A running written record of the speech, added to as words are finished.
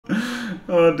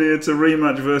Oh dear, it's a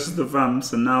rematch versus the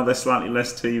Vamps, and now they're slightly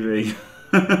less TV.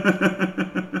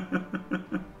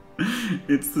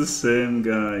 It's the same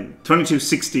guy.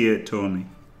 2268, Tony.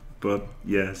 But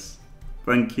yes,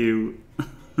 thank you.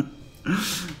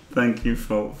 Thank you,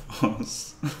 Fault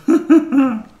Force.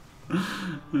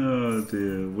 Oh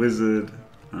dear, Wizard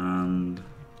and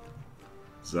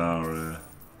Zara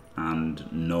and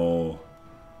no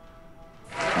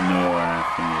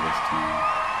thingy this time.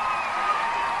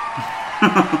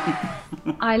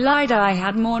 I lied, I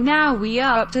had more. Now we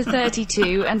are up to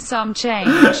 32 and some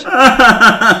change.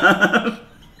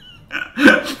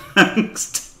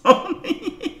 Thanks,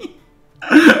 Tony.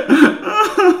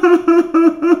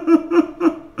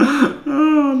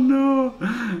 Oh no.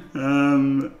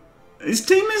 His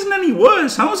team isn't any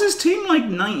worse. How is his team like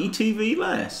 90 TV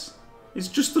less? It's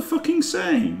just the fucking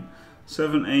same.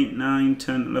 7, 8, 9,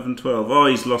 10, 11, 12. Oh,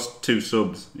 he's lost 2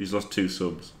 subs. He's lost 2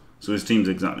 subs. So his team's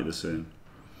exactly the same.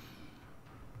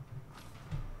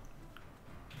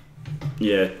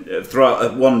 Yeah,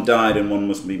 one died and one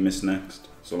must be missed next.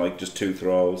 So like just 2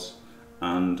 throws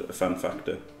and a fan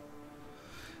factor.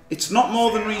 It's not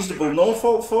more than reasonable. No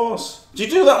Fault Force. Do you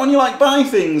do that when you like buy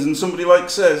things and somebody like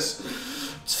says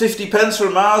it's 50 pence for a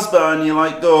Mars bar and you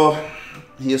like go,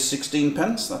 here's 16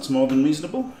 pence. That's more than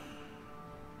reasonable.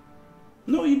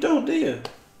 No, you don't, do you?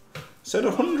 Said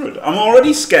 100. I'm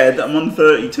already scared that I'm on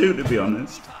 32, to be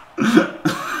honest.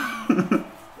 I'm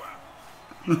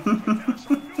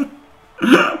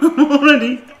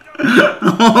already.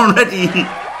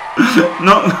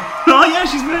 No. Oh yeah,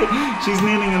 she's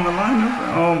kneeling in the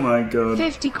lineup. Oh my god.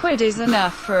 50 quid is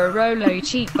enough for a Rolo, you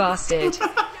cheap bastard.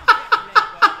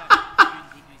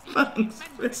 Thanks,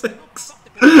 physics.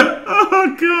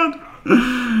 Oh god.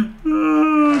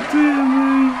 Oh dear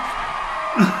me.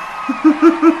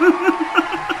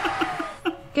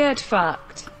 Get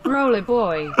fucked, Roller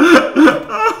boy.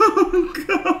 Oh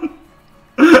god.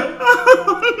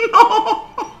 Oh no.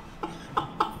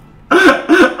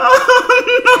 Oh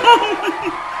no.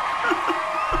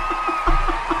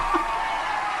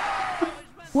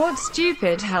 What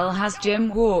stupid hell has Jim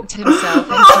walked himself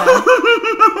into?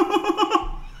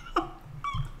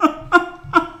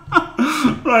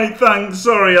 Right, thanks.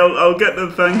 Sorry, I'll get the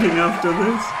thanking after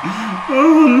this.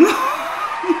 Oh no.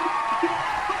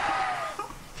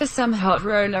 For some hot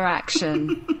roller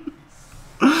action.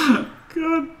 God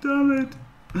damn it.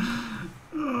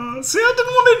 See, I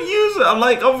didn't want to use it. I'm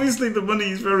like, obviously the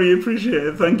money is very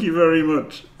appreciated. Thank you very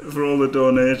much for all the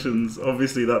donations.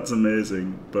 Obviously that's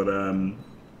amazing. But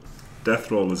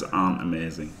death rollers aren't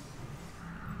amazing.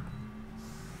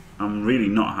 I'm really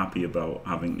not happy about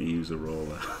having to use a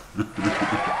roller.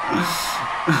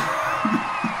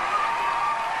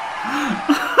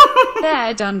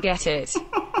 There, done, get it.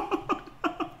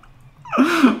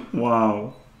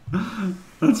 Wow.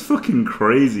 That's fucking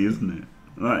crazy, isn't it?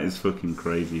 That is fucking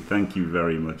crazy. Thank you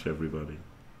very much, everybody.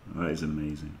 That is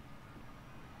amazing.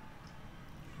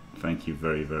 Thank you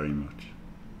very, very much.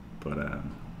 But,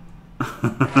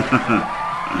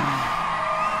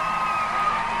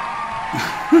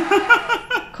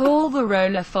 Call the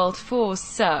roller, Fault Force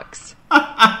sucks.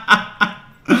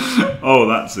 oh,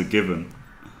 that's a given.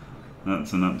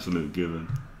 That's an absolute given.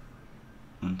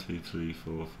 1, 2, 3,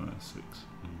 4, 5, 6.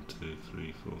 1, 2,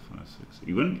 3, 4, 5, 6.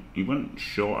 He went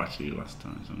short actually last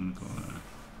time, so I'm gonna call that.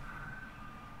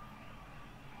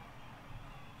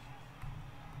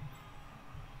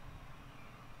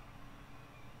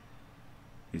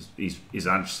 His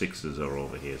edge 6s are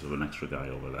over here, so an extra guy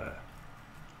over there.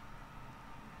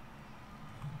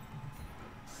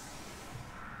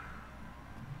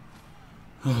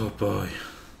 Oh boy.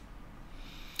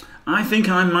 I think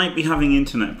I might be having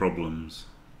internet problems.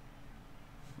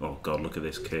 Oh god, look at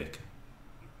this kick.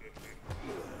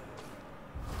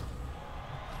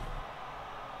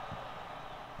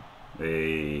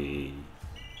 Hey.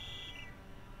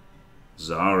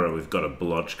 Zara, we've got a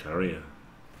blodge carrier.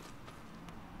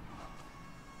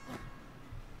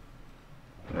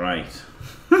 Right.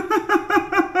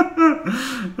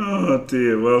 Oh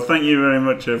dear. Well, thank you very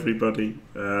much, everybody.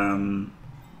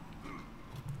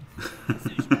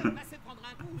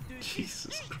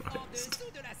 Jesus Christ.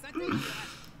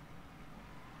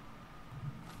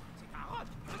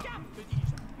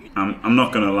 I'm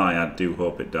not gonna lie, I do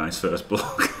hope it dies first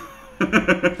block.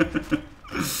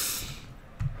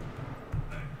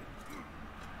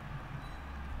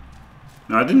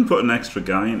 No, I didn't put an extra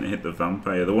guy in to hit the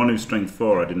vampire. The one who's strength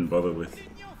 4 I didn't bother with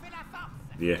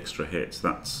the extra hits.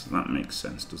 That makes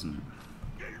sense, doesn't it?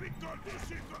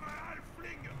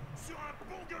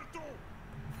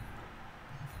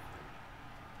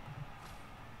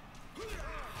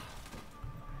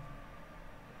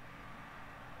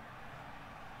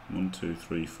 1, 2,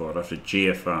 3, 4. After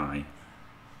GFI.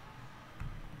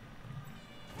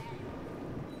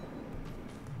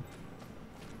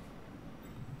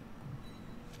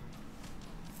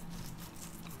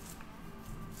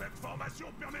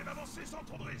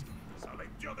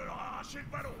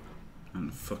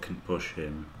 And fucking push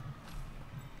him.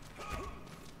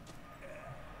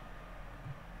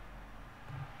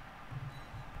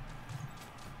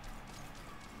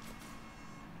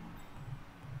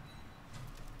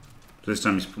 This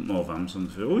time he's put more vamps on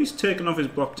the field. Oh, he's taken off his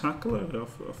block tackler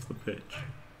off the pitch.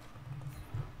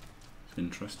 It's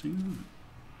interesting, isn't it?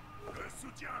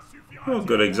 Oh,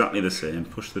 good, exactly the same.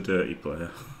 Push the dirty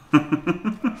player.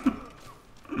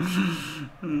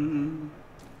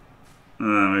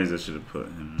 Maybe I should have put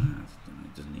him. He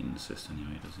doesn't need an assist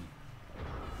anyway, does he?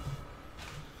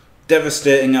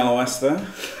 Devastating LOS there.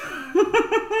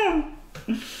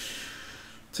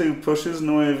 2 pushes,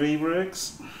 no AV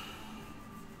breaks.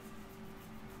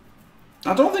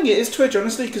 I don't think it is Twitch,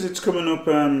 honestly, because it's coming up.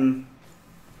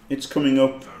 It's coming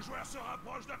up.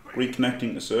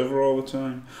 Reconnecting the server all the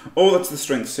time. Oh, that's the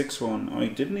strength 6 one. Oh, he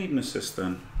did need an assist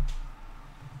then.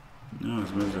 No, I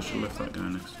suppose I should have left that guy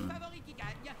next to him.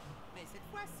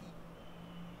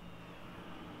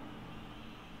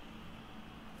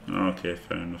 Okay,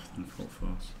 fair enough then, full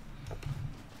force.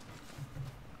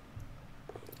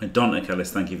 Dante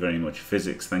Ellis, thank you very much.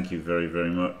 Physics, thank you very, very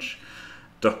much.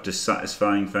 Doctor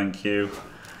Satisfying, thank you.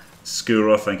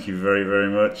 Skuro, thank you very, very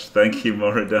much. Thank you,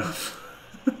 Moradaf.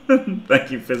 Thank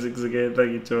you, Physics again.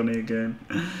 Thank you, Tony again.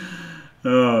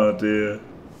 Oh dear.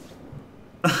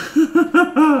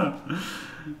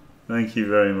 Thank you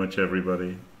very much,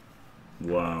 everybody.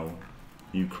 Wow.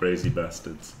 You crazy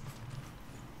bastards.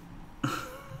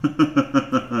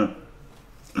 No.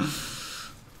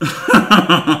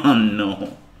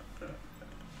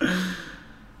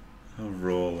 A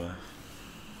roller.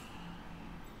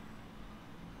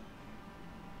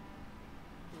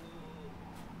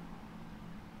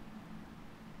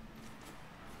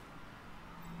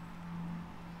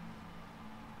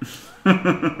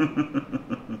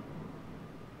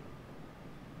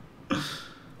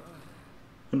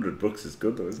 $100 is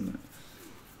good though, isn't it?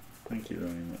 Thank you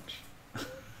very much.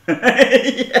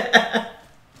 Yeah.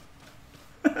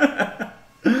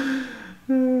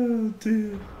 Oh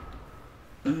dear.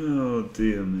 Oh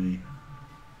dear me.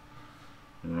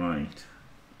 Right.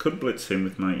 Could blitz him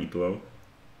with Mighty Blow.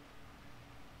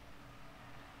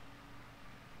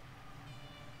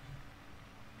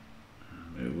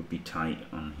 It would be tight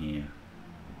on here.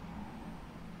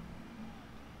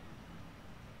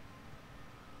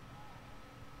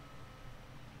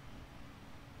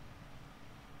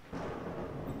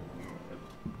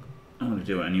 I'm going to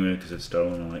do it anyway because it's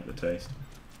stolen. I like the taste.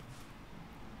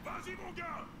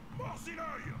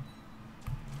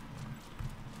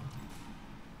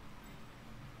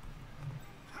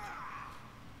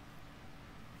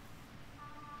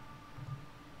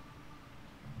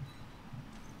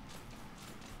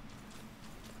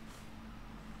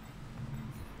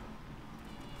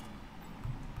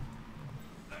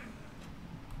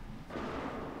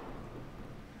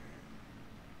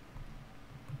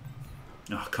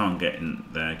 Oh, I can't get in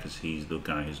there because he's the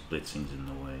guy who's blitzing's in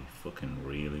the way. Fucking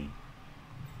really.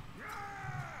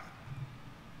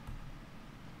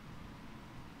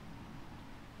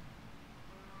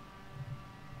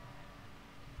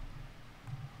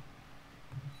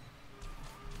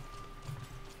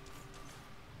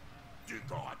 Du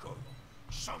corps à corps.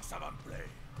 Je sens que ça va me plaire.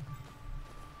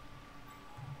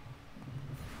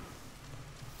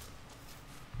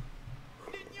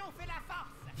 L'union fait la force.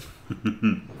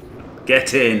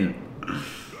 Get in. Le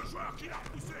joueur qui l'a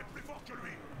repoussé est plus fort que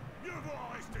lui. Mieux vaut en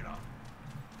rester là.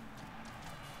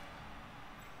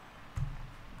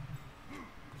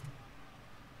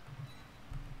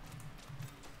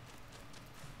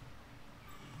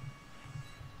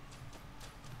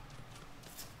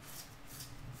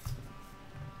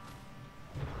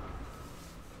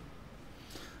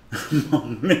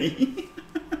 Mommy.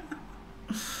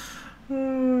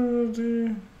 Oh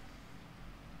dear.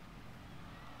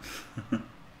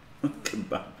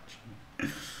 Kebab. Oh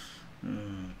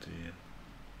dear.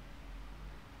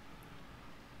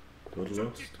 Good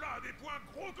lost.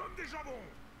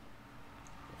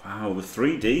 Wow, the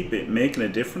 3D bit making a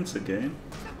difference again.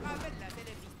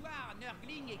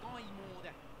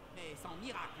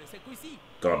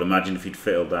 God, imagine if he'd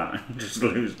failed that and just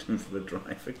lost him for the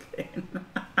drive again.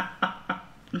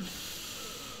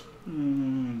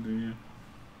 Oh dear.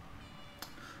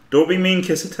 Don't be mean,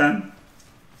 Kiss a 10.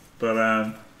 But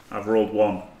I've rolled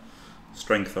 1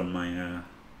 strength on my runner.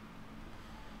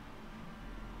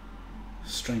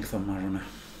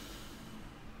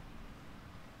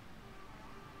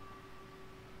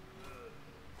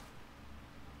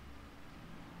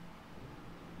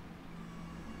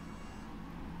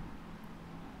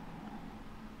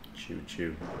 Choo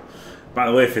choo. By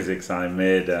the way, physics, I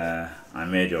made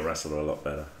your wrestler a lot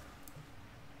better.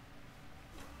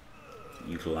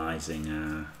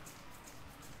 Utilising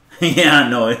yeah,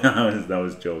 no, I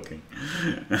was joking.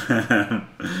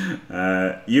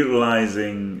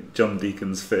 Utilising John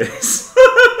Deacon's face.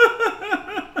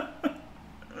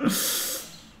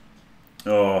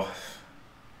 Oh,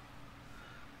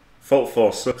 Fault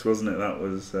Force sucks, wasn't it? That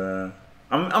was.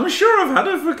 I'm sure I've had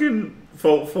a fucking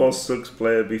Fault Force sucks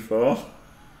player before.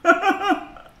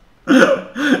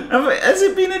 Has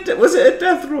it been was it a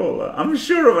death roller? I'm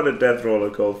sure I've had a death roller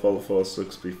called Fault Force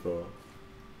sucks before.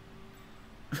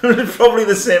 Probably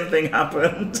the same thing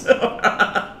happened.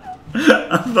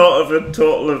 I thought of a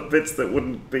total of bits that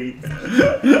wouldn't be.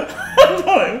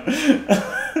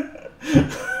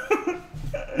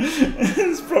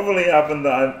 It's probably happened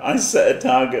that I set a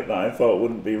target that I thought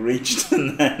wouldn't be reached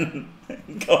and then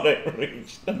got it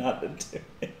reached and had to do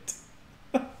it.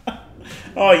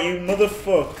 Oh, you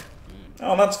motherfuck.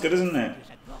 Oh, that's good, isn't it?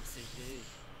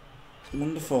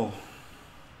 Wonderful.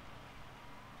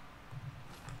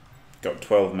 Got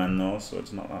 12 men though, so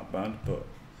it's not that bad, but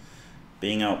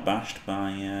being outbashed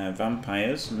by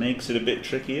vampires makes it a bit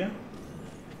trickier.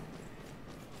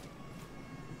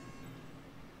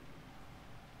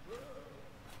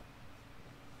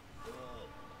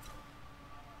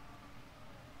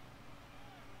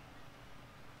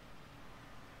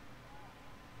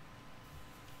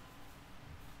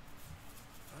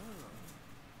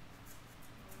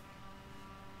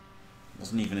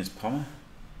 Wasn't even his power.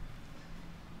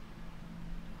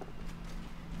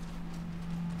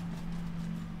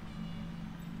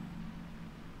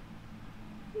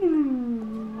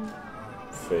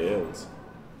 Fails.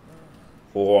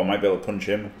 Oh, I might be able to punch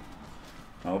him.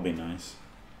 That'll be nice.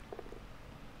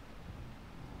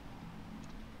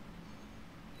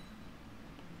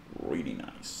 Really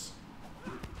nice.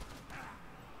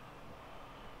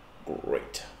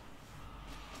 Great.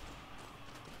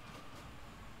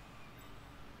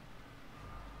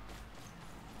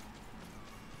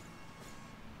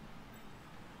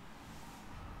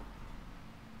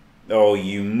 Oh,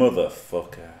 you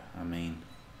motherfucker! I mean,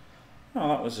 oh,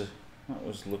 that was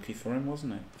lucky for him,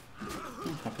 wasn't it?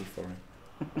 I'm happy for him.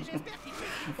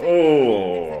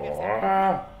 Oh,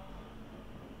 right.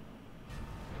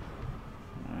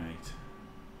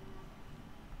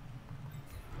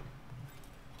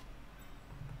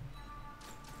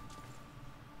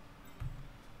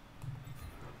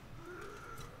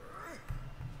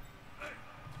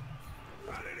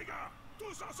 Allez les gars,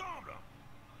 tous ensemble.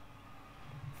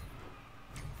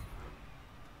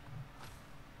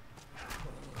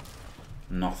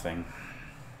 Nothing.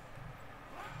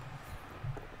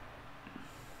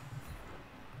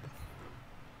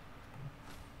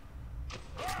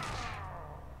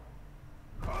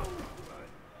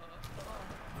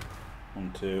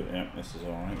 One, two, yeah, this is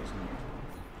alright, isn't it?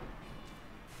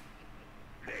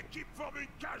 L'équipe forme une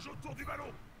cage autour du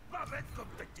ballon. Pas bête comme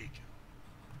tactique.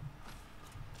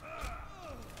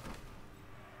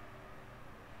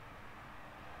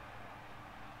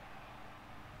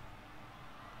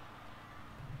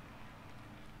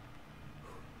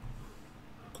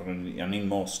 I need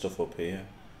more stuff up here.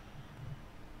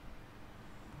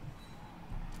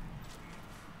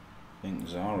 I think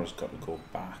Zara's got to go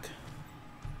back.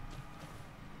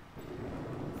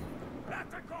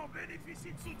 L'attaquant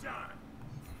bénéficie de soutien.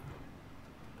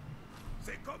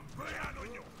 C'est comme peler un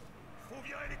oignon. Faut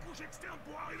virer les couches externes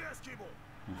pour arriver à ce qui est bon.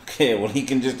 Okay, well he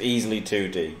can just easily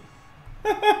 2D.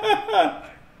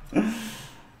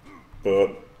 But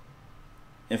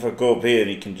if I go up here,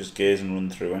 he can just gaze and run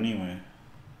through anyway.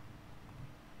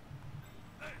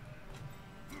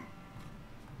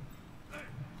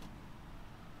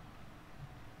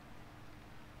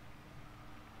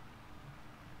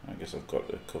 I guess I've got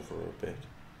to cover a bit.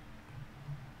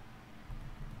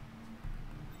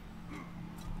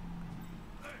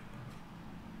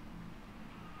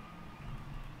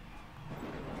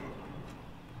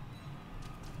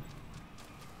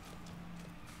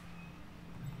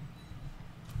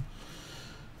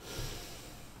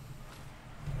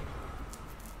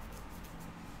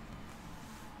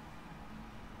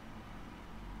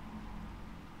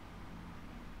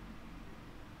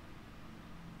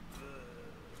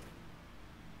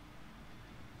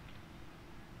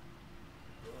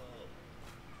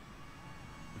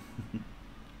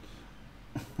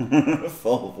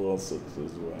 Fall for sucks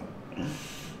as well.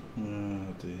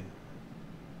 Oh dear.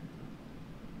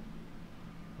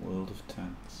 World of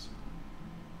Tanks.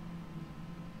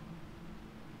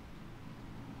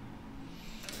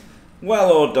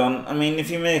 Well all done. I mean, if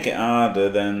you make it harder,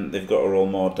 then they've got to roll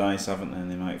more dice, haven't they?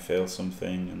 And they might fail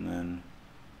something, and then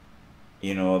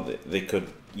you know, they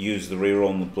could use the reroll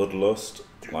and the bloodlust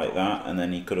like that, and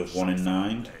then he could have won in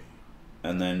 9,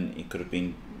 and then he could have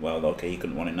been, well, okay, he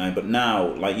couldn't won in 9, but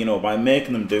now, like, you know, by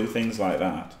making them do things like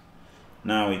that,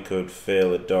 now he could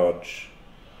fail a dodge,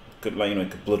 could, like, you know, he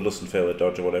could bloodlust and fail a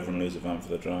dodge or whatever and lose a van for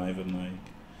the drive, and like,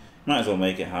 might as well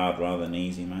make it hard rather than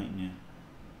easy, mightn't you?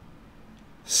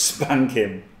 Spank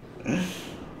him.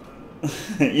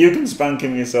 You can spank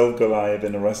him yourself, Goliath,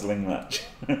 in a wrestling match.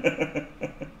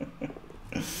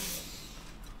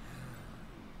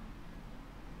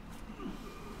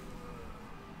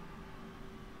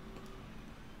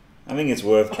 I think it's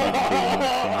worth trying to do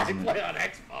that thing, isn't it? Play on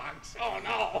Xbox. Oh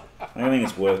no! I think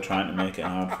it's worth trying to make it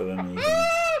hard for them, even.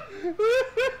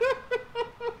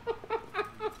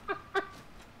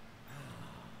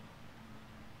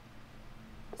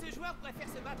 Ce joueur préfère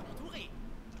se battre entouré.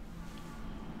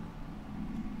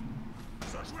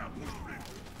 Ce joueur bouge plus.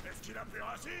 Est-ce qu'il a plus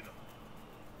racine?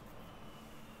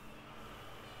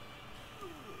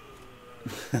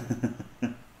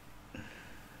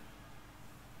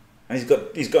 And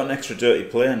he's got an extra dirty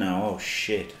player now. Oh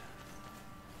shit.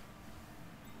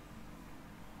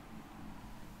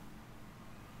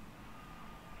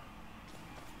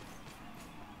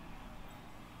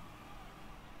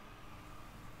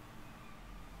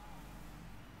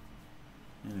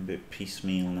 And a bit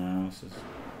piecemeal now. This is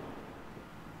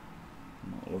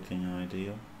not looking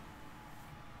ideal.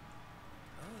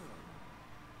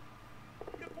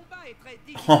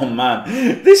 Oh man,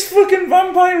 this fucking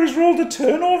vampire has rolled a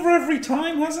turnover every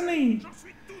time, hasn't he?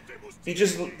 He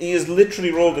has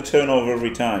literally rolled a turnover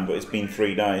every time, but it's been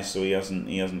 3 dice, so he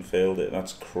hasn't failed it.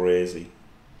 That's crazy.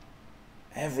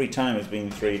 Every time it's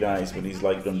been 3 dice, but he's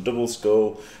like done double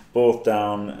skull, both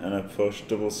down and a push,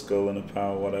 double skull and a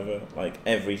power, whatever. Like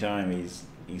every time he's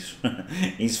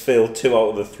he's failed 2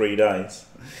 out of the 3 dice.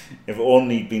 If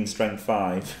only he'd been strength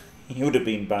 5, he would have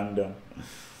been banged on.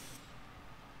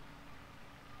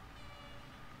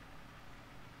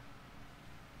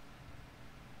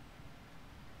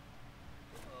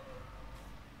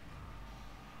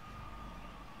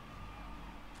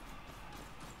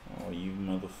 Oh, you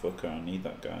motherfucker, I need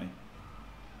that guy.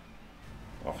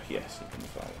 Oh, yes, he can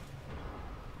fire.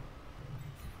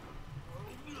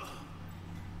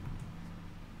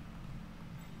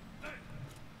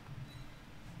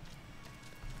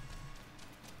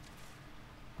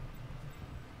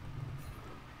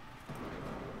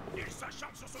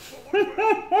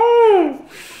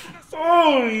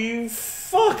 Oh, you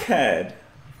fuckhead!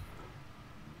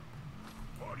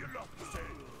 Au lieu de leur pousser,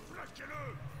 flaquez-le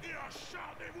et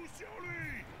acharnez-vous sur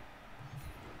lui!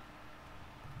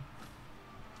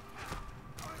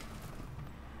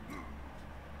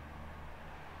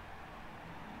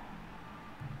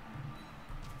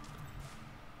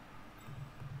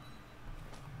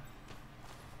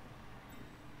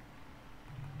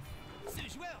 Ce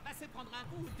joueur va se prendre un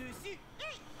coup dessus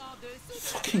et en dessous.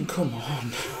 Fucking come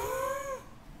on.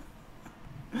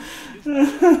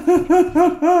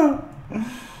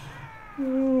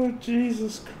 Oh,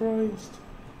 Jesus Christ.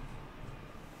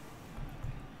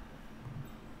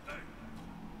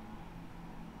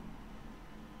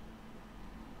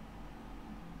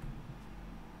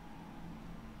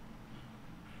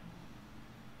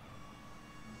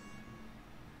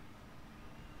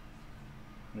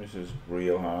 This is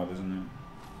real hard, isn't it?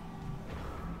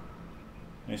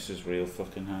 This is real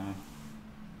fucking hard.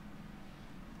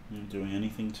 I'm not doing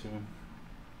anything to him.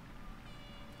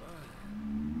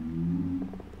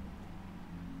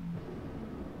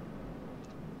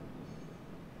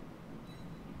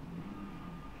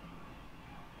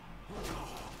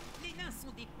 Les nains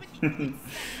sont des petites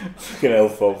Fucking hell,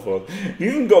 Fogfog. You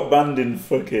even got banned in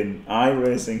fucking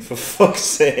iRacing, for fuck's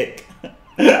sake.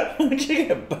 How'd you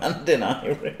get banned in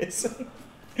iRacing?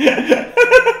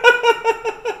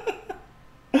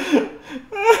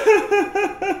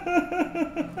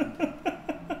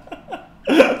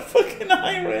 Fucking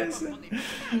iRacing.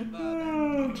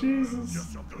 Oh,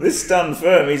 Jesus. This stand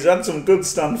firm, he's had some good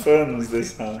stand firms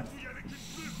this half.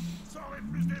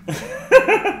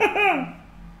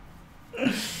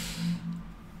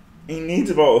 He needs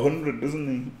about 100, doesn't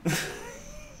he?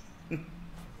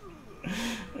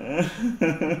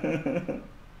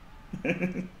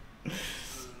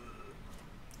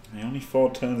 Only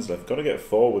 4 turns left. Got to get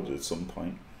forward at some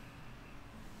point.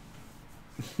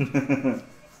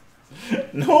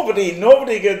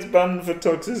 Nobody gets banned for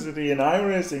toxicity in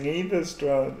iRacing either,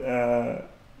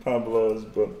 Pablo's,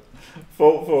 but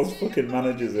Fault Force fucking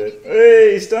manages it.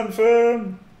 Hey, stand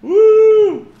firm!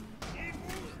 Woo!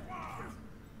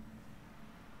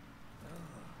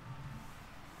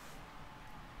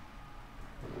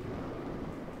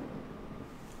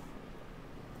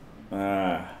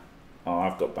 Oh,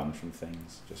 I've got banned from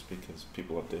things just because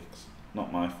people are dicks.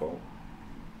 Not my fault.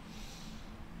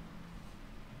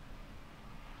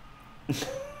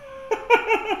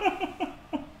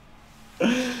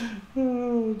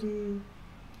 Oh dear.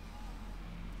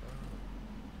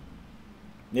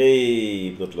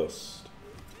 Yay, bloodlust.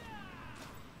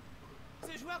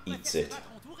 Ce joueur Eats préfère it. se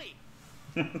battre entouré.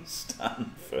 Stand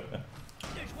firm.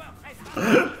 Le joueur reste.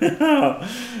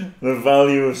 The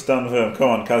value of stand firm. Come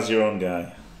on, Kaz, your own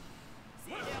guy.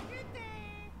 C'est l'heure du thé.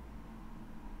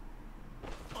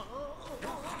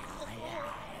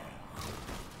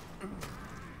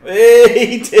 Hey,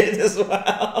 he did as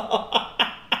well.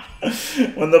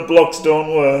 When the blocks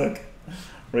don't work,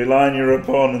 rely on your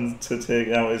opponent to take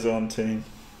out his own team.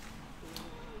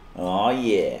 Oh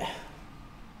yeah.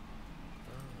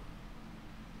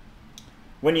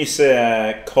 When you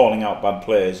say calling out bad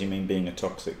players, you mean being a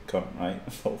toxic cunt, right?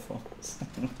 Full force.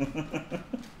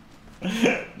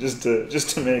 just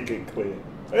to make it clear.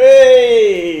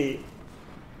 Hey!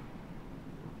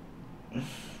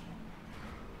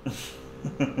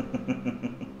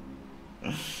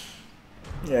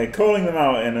 Yeah, calling them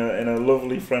out in a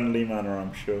lovely, friendly manner,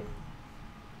 I'm sure.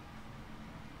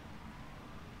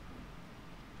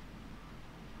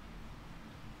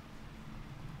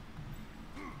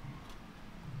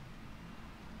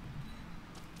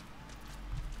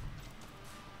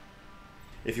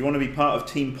 If you want to be part of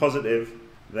Team Positive,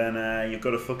 then you've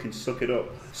got to fucking suck it up.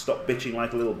 Stop bitching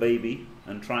like a little baby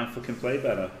and try and fucking play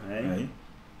better, eh? Right.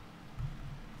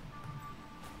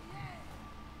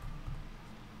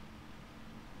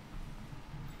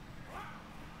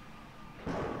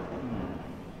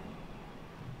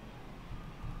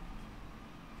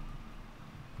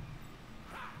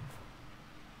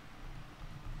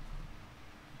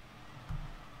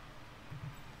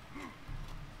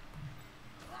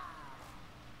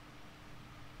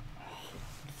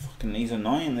 He's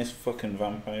annoying, this fucking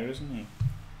vampire, isn't he?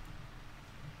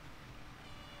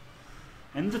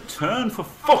 End the turn, for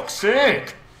fuck's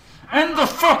sake! End the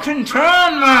fucking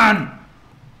turn, man!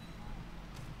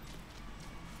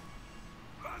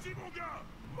 Vas-y mon gars,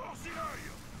 mords l'œil.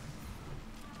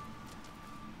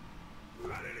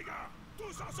 Allez les gars,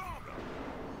 tous ensemble.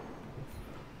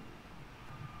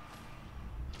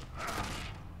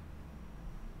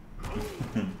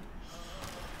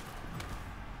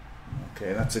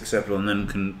 Okay, that's acceptable, and then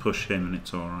can push him and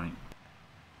it's alright.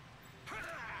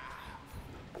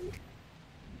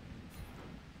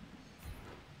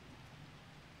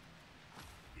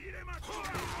 Il est maintenant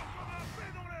comme un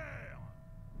fait dans l'air.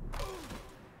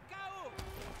 KO.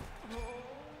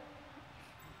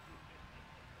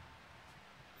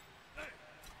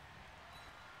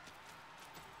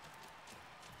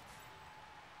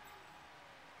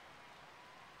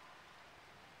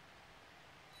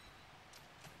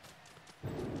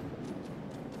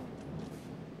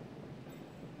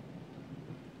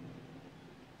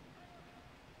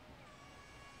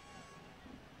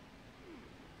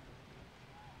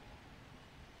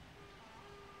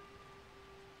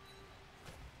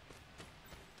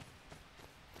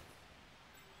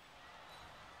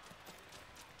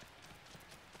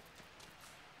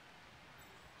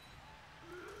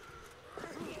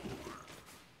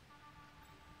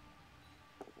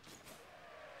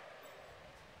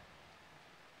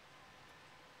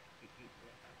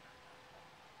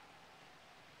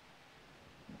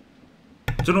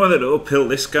 I don't know whether to uphill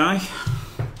this guy,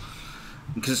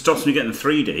 because it stops me getting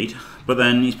 3D'd, but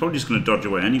then he's probably just going to dodge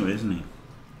away anyway, isn't he?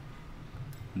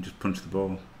 And just punch the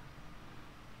ball.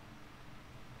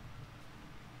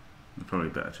 It's probably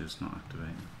better to just not activate.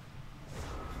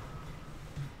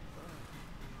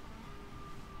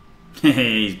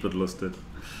 He's bloodlusted.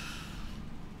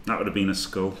 That would have been a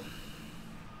skull.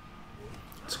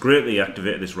 It's great that he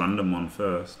activated this random one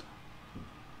first.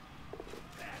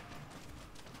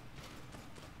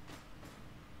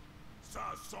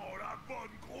 Ça sent la bonne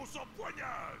grosse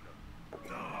empoignade.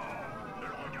 Non, ne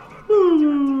le regarde pas, tu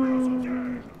vas tomber dans son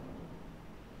piège.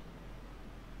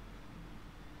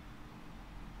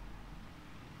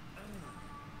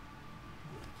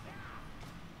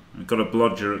 We've got a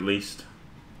blodger at least.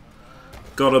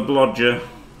 Got a blodger.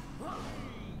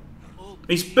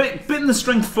 He's bitten the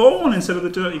strength 4 one instead of the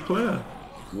dirty player.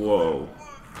 Whoa.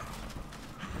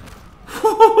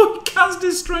 He cast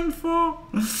his strength 4.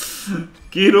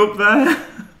 Get up there.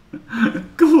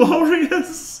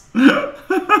 Glorious.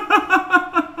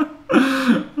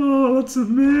 Oh, that's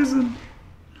amazing.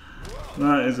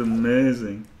 That is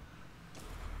amazing.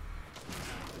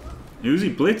 Who's he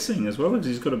blitzing as well? Because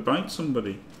he's got to bite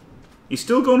somebody. He's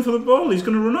still going for the ball. He's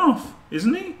going to run off,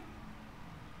 isn't he?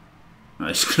 No,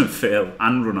 he's going to fail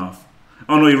and run off.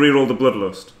 Oh no, he rerolled the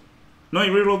Bloodlust. No, he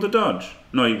rerolled the dodge.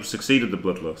 No, he succeeded the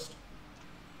Bloodlust.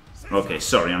 Okay,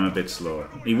 sorry, I'm a bit slow.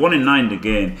 He won in 9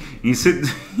 again. He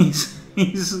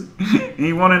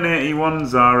won in 81,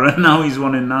 Zara. Now he's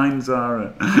won in 9,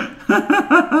 Zara.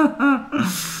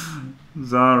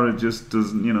 Zara just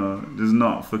doesn't, you know, does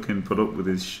not fucking put up with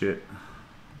his shit.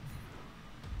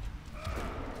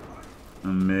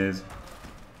 Amazing.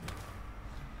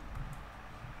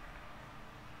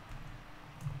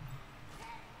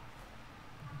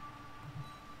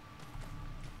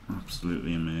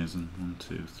 Absolutely amazing. 1,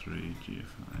 2, 3, G5.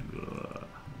 Ugh.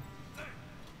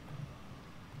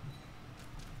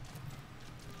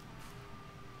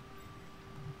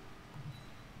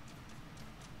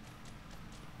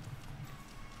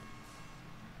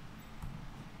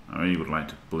 I really would like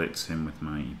to blitz him with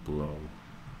my blow.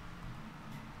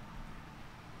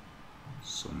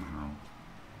 Somehow.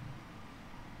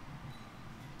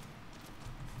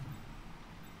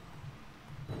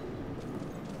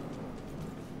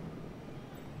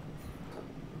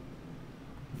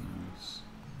 Nice.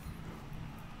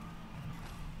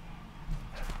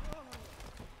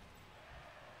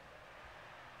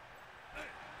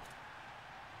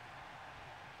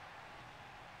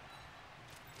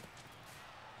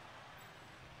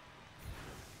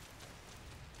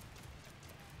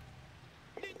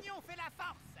 L'union fait la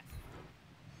force.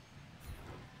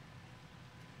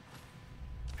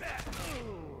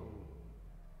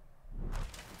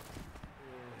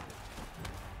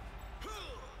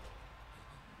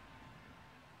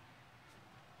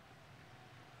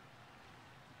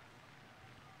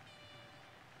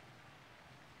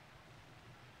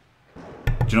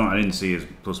 Do you know what? I didn't see his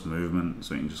plus movement,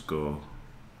 so he can just go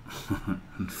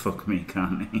and fuck me,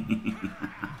 can't he?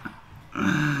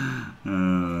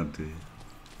 Oh dear.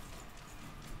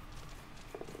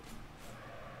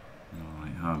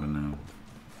 Alright, harder now.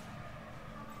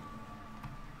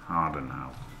 Harder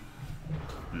now.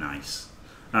 Nice.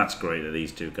 That's great that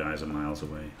these two guys are miles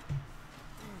away.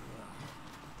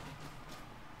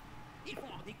 Ils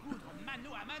vont en découdre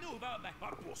mano à mano, Bob.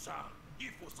 Pas pour ça. Il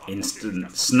faut s'en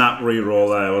Instant snap reroll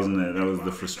there, wasn't it? That was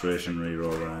the frustration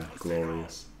reroll there.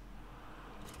 Glorious.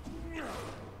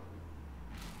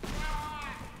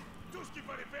 Tout ce qu'il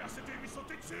fallait faire, c'était lui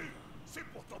sauter dessus. C'est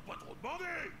pourtant pas trop demandé.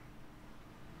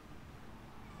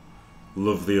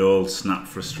 Love the old snap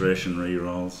frustration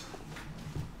rerolls.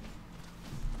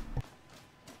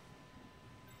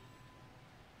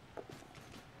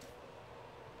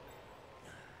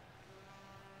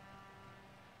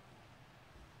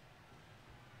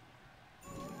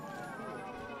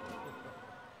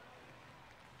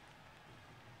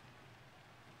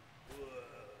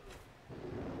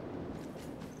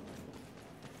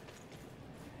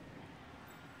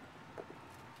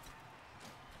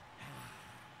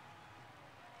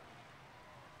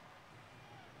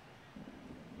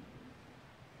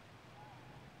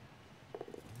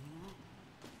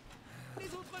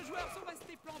 Les autres joueurs sont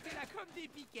restés plantés là comme des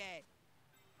piquets.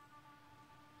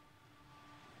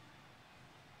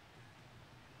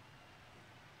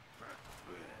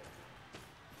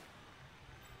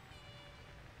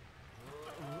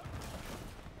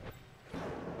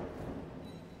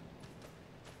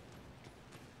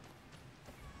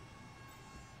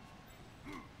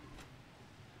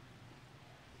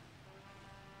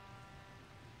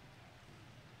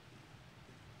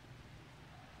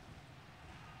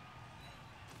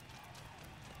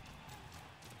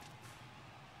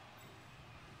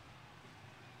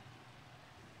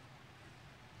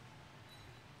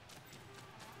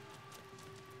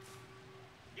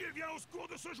 Il vient au secours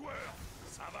de ce joueur.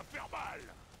 Ça va faire mal.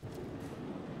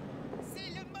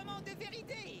 C'est le moment de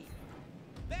vérité.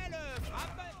 Belle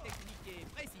frappe, technique et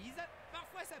précise.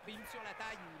 Parfois ça prime sur la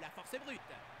taille ou la force brute.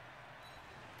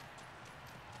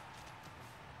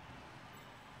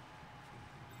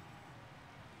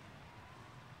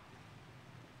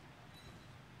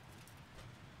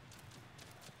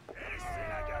 Et c'est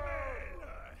la gamelle.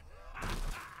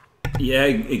 Yeah,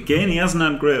 again, he hasn't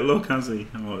had great luck, has he?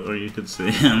 Or you could say,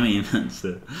 I mean,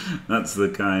 that's the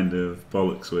kind of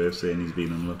bollocks way of saying he's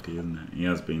been unlucky, isn't it? He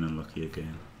has been unlucky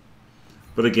again.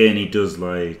 But again, he does,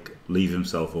 like, leave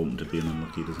himself open to being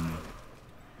unlucky, doesn't he?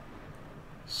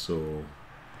 So,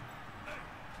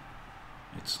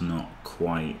 it's not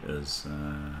quite as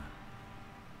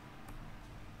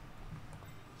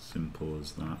simple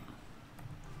as that.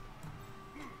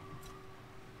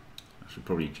 I should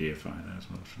probably GFI that as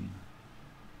well, shouldn't I?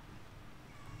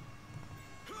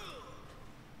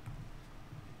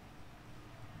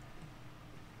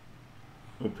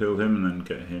 Uphill him and then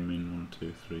get him in 1,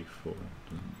 2, 3, 4.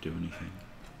 Doesn't do anything.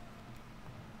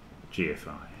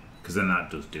 GFI. Because then that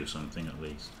does do something at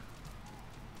least.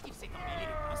 Il s'est emmêlé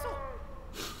le pinceau.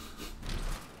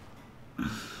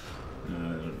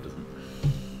 No, it doesn't.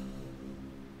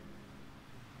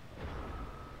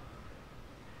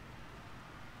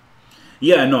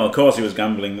 Yeah, no, of course he was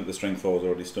gambling that the strength 4 was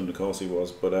already stunned, of course he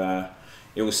was, but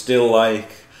it was still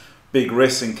like big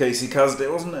risk in case he cast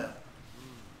it, wasn't it?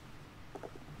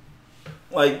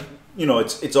 Like, you know,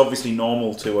 it's obviously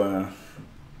normal to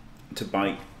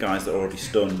bite guys that are already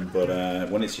stunned, but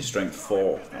when it's your strength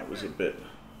 4, that was a bit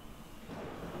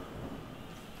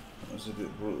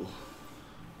brutal.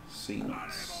 See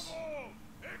nuts.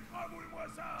 Écrabouille-moi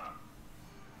ça.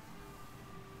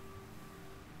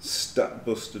 Stat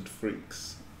busted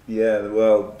freaks. Yeah,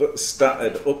 well, but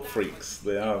statted up freaks.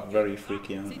 They are very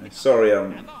freaky, aren't they? Sorry,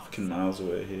 I'm fucking miles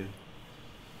away here.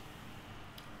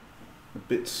 A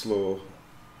bit slow.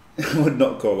 I would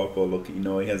not call Oppo lucky.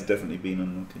 No, he has definitely been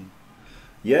unlucky.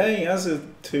 Yeah, he has a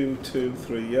 2, 2,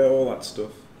 3. Yeah, all that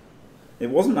stuff. It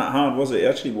wasn't that hard, was it? It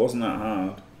actually wasn't that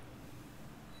hard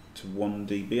to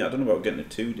 1DB. I don't know about getting a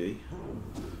 2D,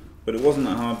 but it wasn't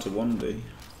that hard to 1D.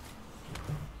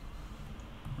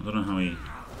 I don't know how he...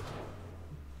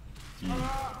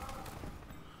 Yeah.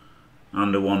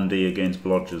 And a 1D against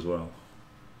Blodge as well.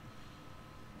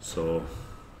 So...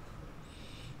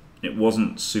 it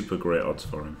wasn't super great odds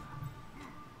for him.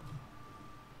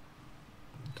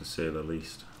 To say the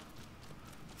least.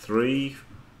 3...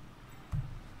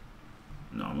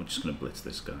 No, I'm just going to blitz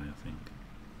this guy, I think.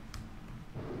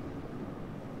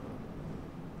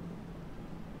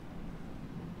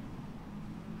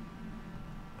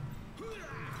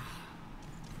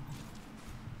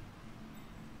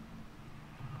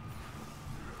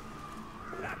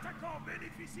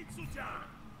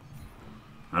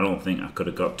 I don't think I could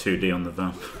have got 2D on the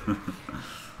vamp.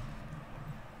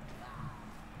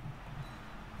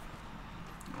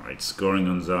 Alright, scoring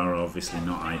on Zara obviously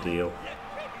not ideal,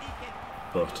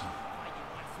 but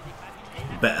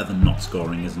better than not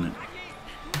scoring, isn't it?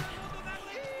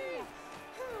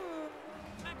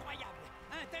 Incroyable!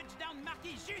 Un touchdown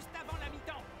marqué juste avant la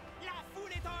mi-temps. La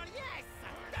foule est en liesse.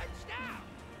 Touchdown!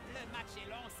 Le match est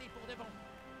lancé pour de bon.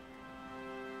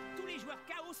 Tous les joueurs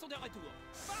KO sont de retour.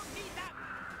 Formidable!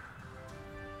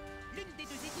 L'une des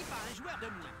deux équipes a un joueur de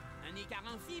moins. Un écart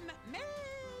infime, mais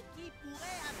qui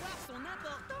pourrait avoir son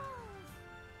importance.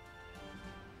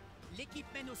 L'équipe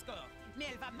mène au score, mais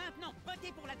elle va maintenant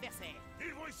voter pour l'adversaire.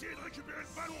 Ils vont essayer de récupérer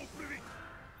le ballon au plus vite.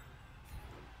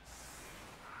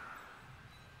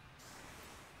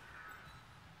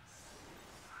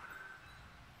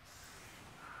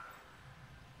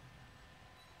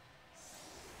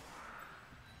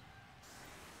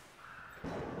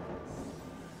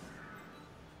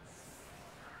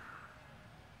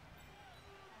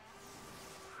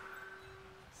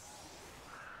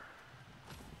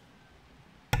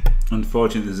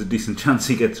 Unfortunately, there's a decent chance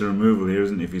he gets a removal here,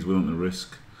 isn't it, if he's willing to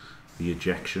risk the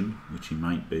ejection, which he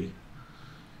might be.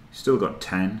 He's still got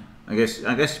 10. I guess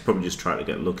you probably just try to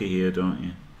get lucky here, don't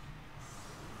you?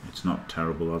 It's not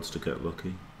terrible odds to get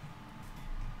lucky.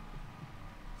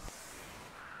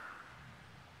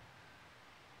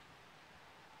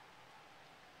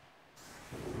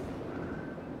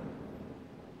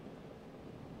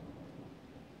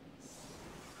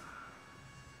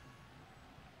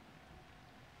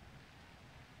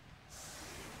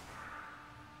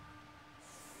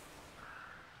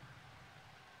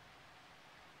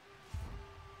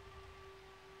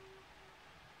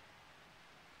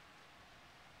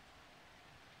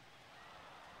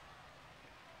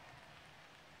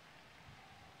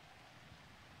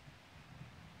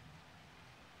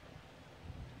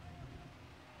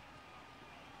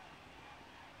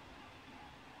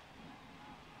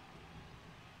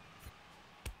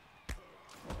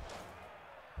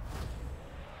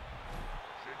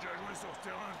 Sur ce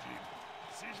terrain, Jim.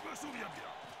 Si je me souviens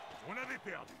bien, on avait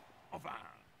perdu. Enfin,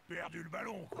 perdu le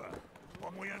ballon, quoi.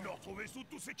 Pas moyen de le retrouver sous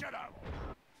tous ces cadavres.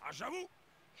 Ah, j'avoue,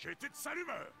 j'étais de sale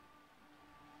humeur.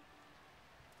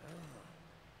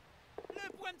 Le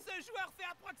poing de ce joueur fait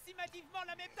approximativement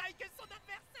la même taille que son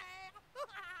adversaire.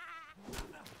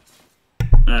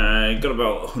 Got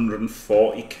about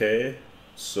 140k,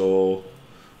 so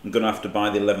I'm gonna have to buy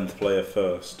the 11th player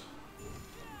first.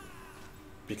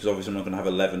 Because obviously I'm not going to have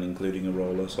 11 including a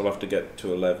roller, so I'll have to get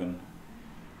to 11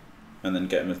 and then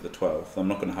get him as the 12th. I'm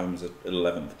not going to have him as an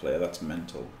 11th player, that's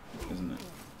mental, isn't it?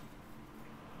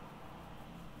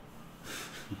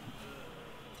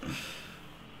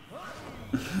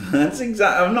 That's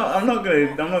exact. I'm not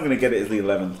going to get it as the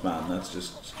 11th man. That's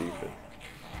just stupid.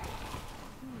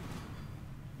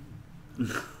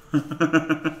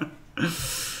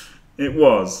 It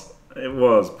was. It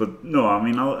was, but no, I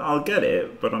mean, I'll get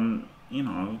it, but I'm, you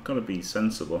know, I've got to be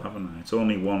sensible, haven't I? It's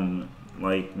only one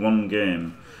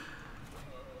game.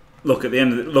 Look at the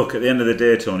end of the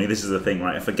day, Tony. This is the thing,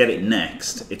 right? If I get it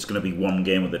next, it's going to be one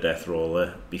game with the death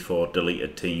roller before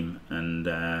deleted team and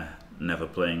never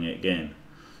playing it again.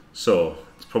 So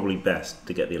it's probably best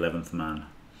to get the 11th man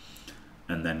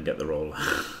and then get the roller.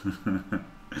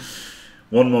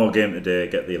 One more game today,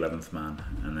 get the 11th man,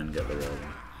 and then get the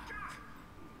roller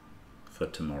for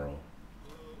tomorrow.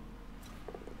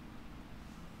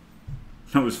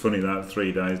 That was funny. That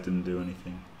 3 dice didn't do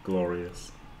anything.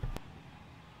 Glorious.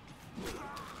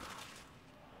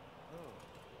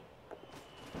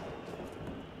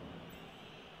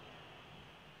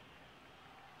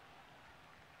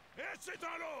 C'est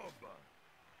un l'aube.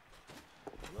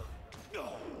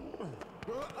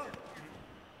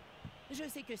 Je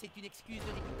sais que c'est une excuse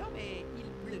de débutant, mais il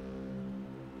pleut.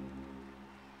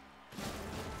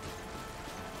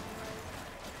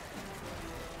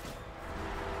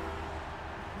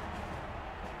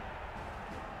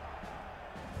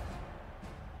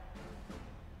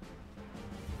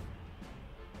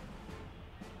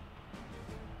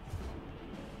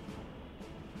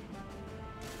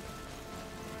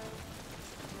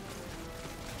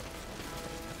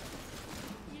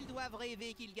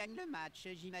 Rêver qu'il gagne le match,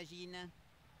 j'imagine.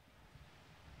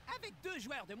 Avec 2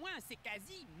 joueurs de moins, c'est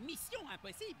quasi mission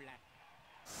impossible.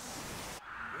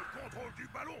 Le contrôle du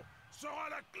ballon sera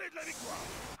la clé de la victoire.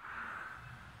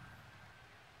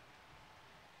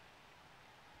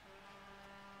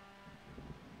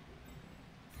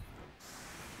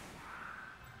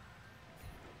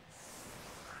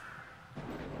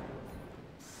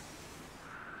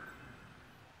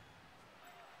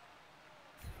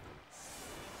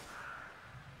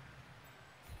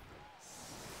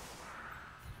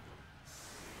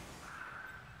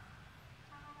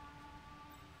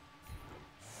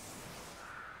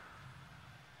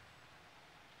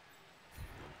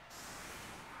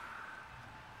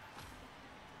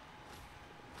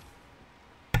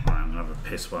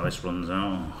 Piss while this runs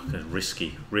out.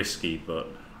 Risky, but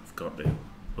I've got to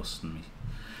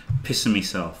pissing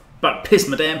myself. But piss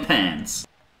my damn pants.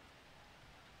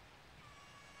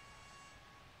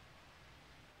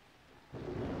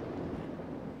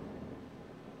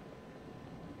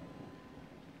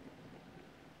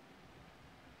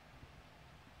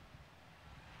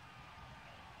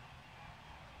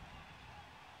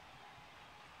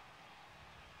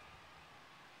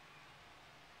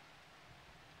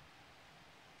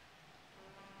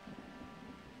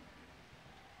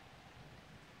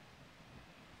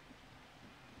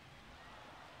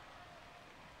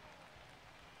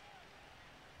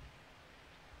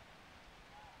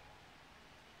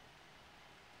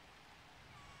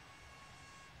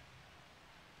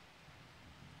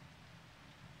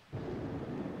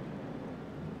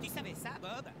 Tu savais ça,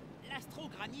 Bob?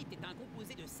 L'astrogranite est un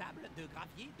composé de sable, de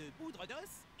gravier, de poudre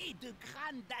d'os et de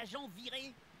crâne d'agents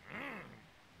virés.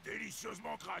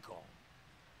 Délicieusement craquant.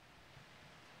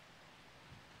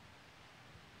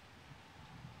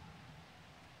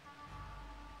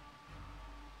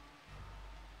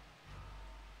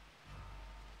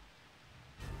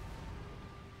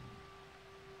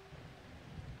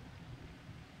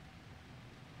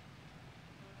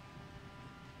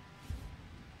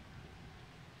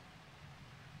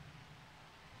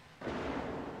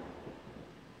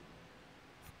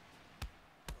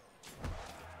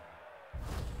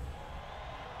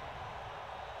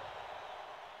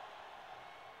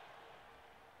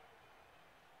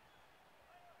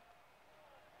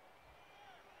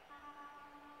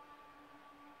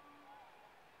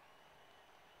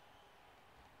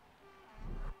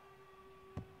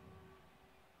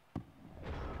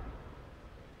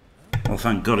 Well,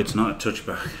 thank God it's not a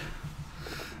touchback.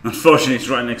 Unfortunately, it's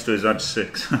right next to his edge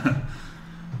 6.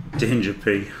 Danger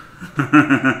P.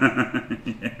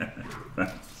 Yeah,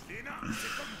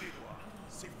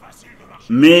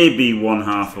 maybe one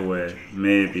half away.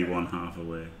 Maybe one half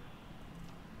away.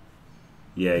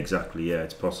 Yeah, exactly. Yeah,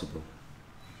 it's possible.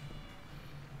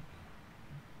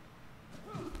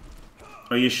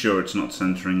 Are you sure it's not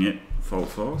centering it? Full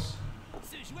force?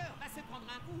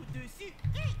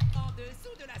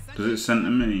 Does it center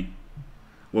me?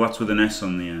 Well, that's with an S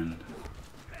on the end.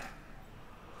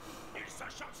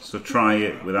 So try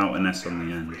it without an S on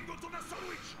the end.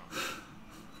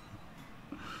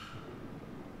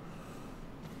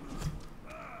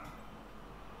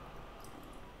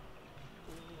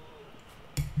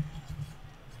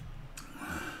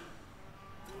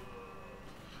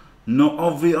 No,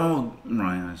 obvious. Oh,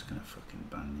 right, I was gonna fucking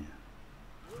ban you.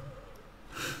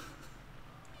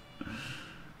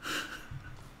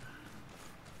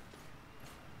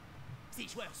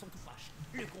 joueurs sont tout proches.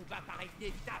 Le combat paraît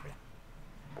inévitable.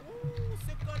 Ouh,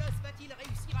 ce colosse va-t-il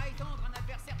réussir à étendre un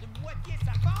adversaire de moitié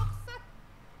sa force?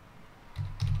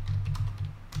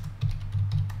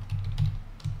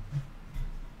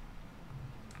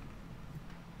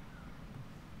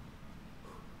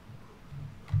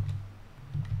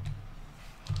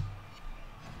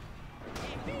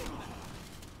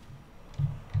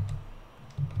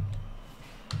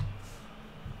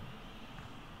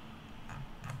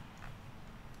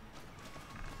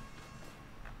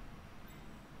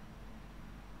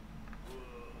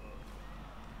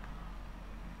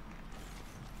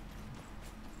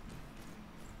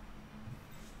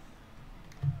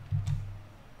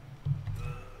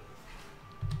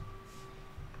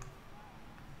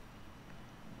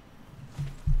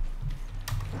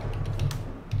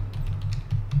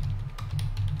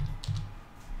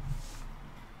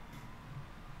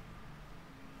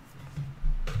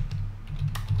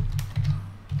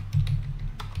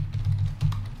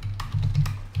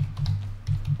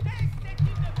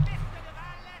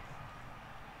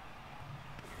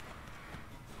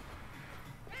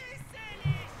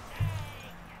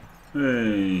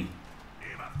 Hey.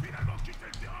 Il va finalement quitter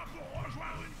le terrain pour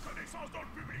rejoindre une connaissance dans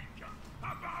le public.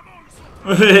 Apparemment, ils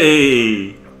sont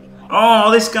Hey.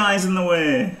 Oh, this guy's in the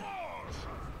way.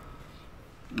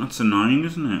 That's annoying,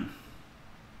 isn't it?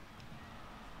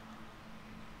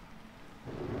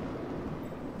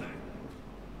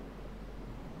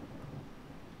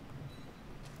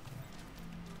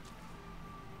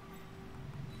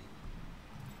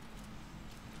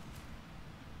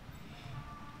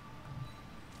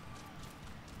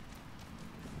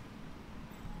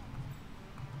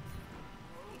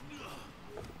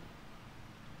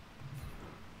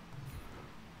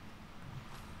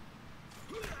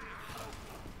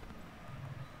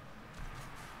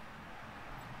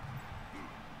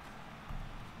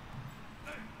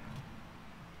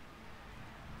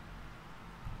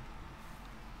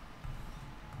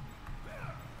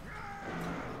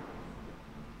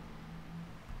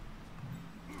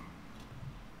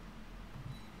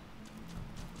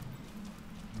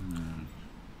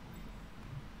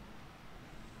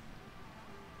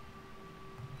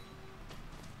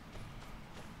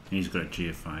 He's got a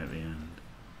GFI at the end.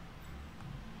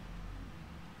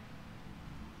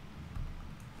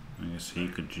 I guess he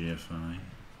could GFI.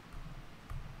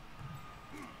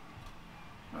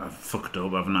 I fucked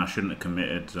up, haven't I? I shouldn't have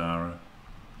committed Zara.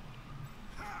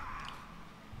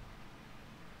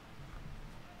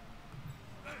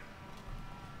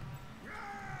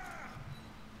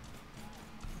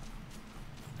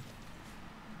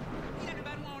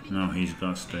 No, he's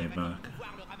got to stay back.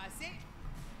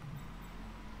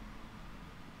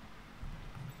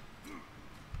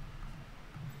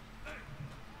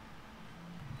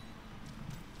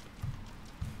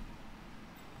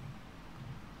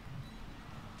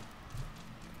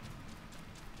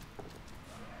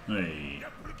 Hey.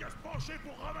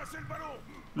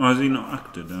 Oh, has he not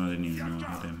acted? Oh, I didn't even know I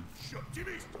had him.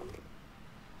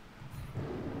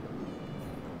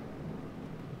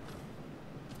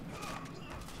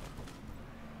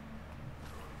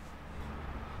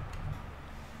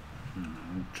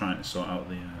 I'm trying to sort out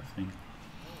the thing.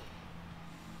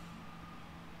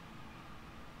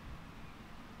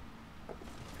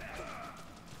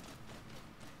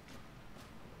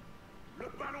 Le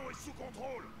ballon est sous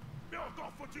contrôle, mais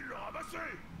encore faut-il le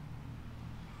ramasser.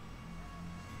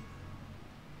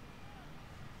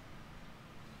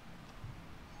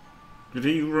 Did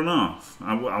he run off?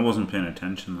 I wasn't paying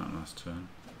attention that last turn.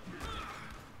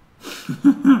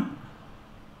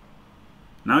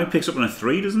 Now he picks up on a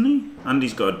 3, doesn't he? And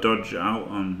he's got a dodge out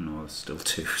on... No, there's still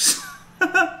 2s.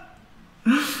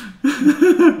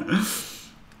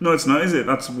 No, it's not, is it?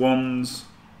 That's 1s,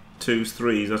 2s,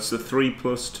 3s. That's the 3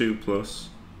 plus, 2 plus.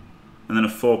 And then a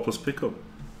 4 plus pickup.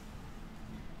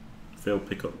 Failed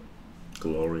pickup.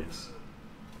 Glorious.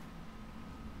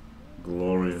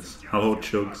 Glorious. Hello,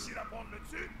 Chugs.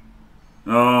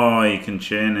 Oh, you can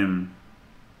chain him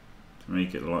to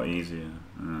make it a lot easier.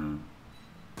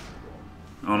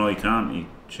 Oh no, you can't. He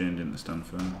chained in to stand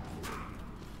firm.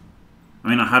 I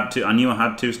mean, I knew I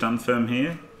had to stand firm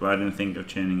here, but I didn't think of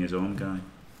chaining his own guy.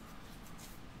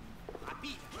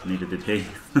 Neither did he.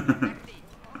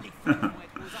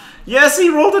 Yes, he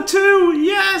rolled a 2.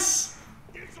 Yes.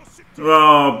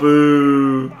 Oh,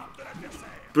 boo.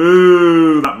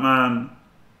 Boo, that man.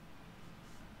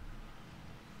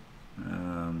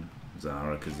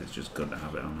 Zara, because it's just good to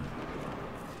have it on it.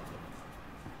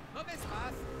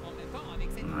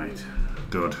 Right,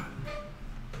 good.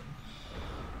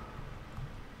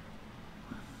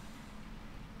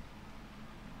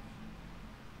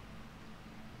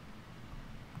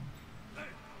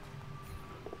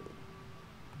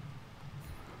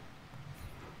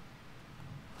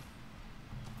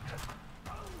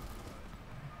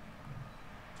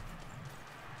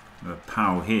 A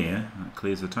POW here, that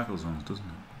clears the tackle zones, doesn't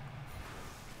it?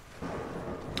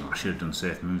 Oh, I should have done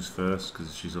safe moves first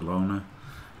because she's a loner.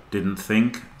 Didn't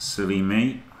think, silly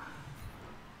me.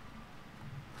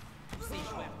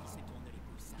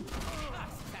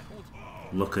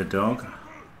 Looker dog.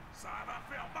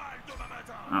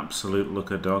 Absolute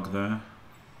looker dog there.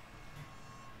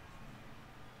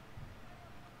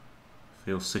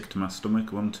 Feel sick to my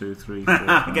stomach. 1, 2, 3, 4.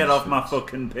 Get off my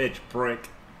fucking pitch, prick.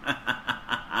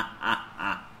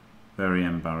 Very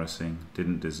embarrassing.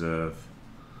 Didn't deserve.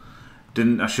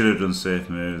 I should have done safe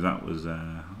moves. That was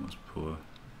poor.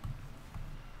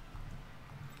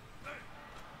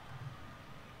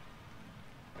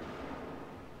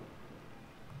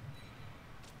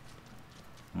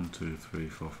 One, 2, 3,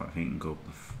 4, 5. I think you can go up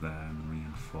there and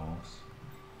reinforce.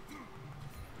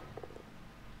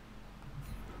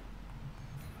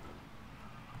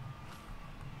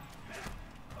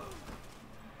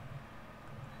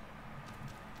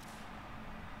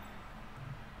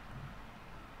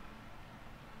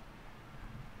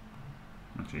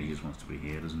 Actually, he just wants to be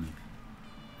here, doesn't he?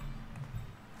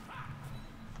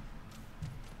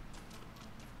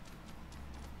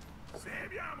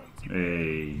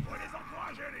 Hey.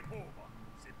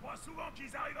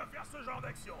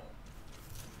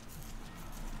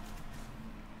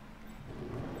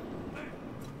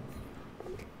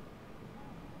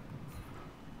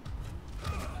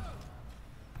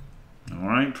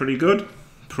 Alright, pretty good.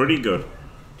 Pretty good.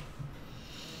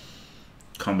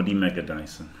 Comedy Mega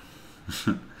Dyson.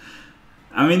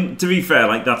 I mean, to be fair,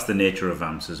 like that's the nature of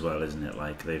Vamps as well, isn't it?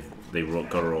 Like they've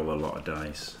got to roll a lot of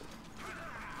dice,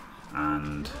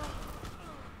 and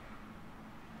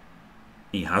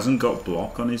he hasn't got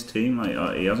block on his team.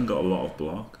 Like he hasn't got a lot of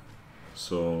block,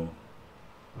 so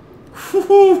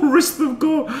risk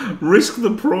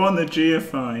the pro and the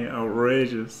GFI.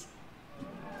 Outrageous.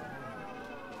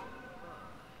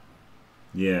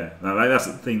 Yeah, like that's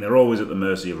the thing. They're always at the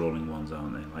mercy of rolling ones,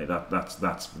 aren't they? Like that's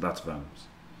Vamps.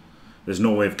 There's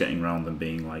no way of getting around them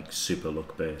being like super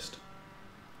luck based.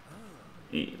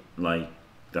 Like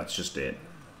that's just it.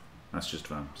 That's just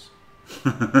Vamps.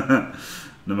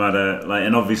 No matter like,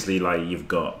 and obviously like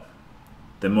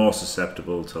they're more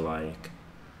susceptible to like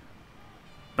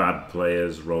bad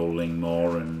players rolling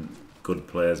more and good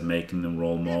players making them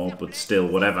roll more. But still,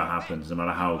 whatever happens, no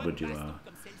matter how good you are,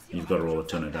 you've got to roll a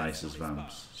ton of dice as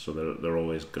Vamps. So they're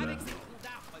always gonna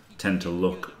tend to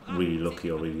look really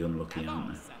lucky or really unlucky,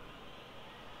 aren't they?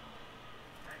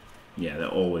 Yeah, they're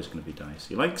always going to be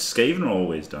dicey. Like, Skaven are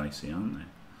always dicey, aren't they?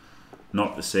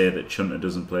 Not to say that Chunter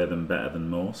doesn't play them better than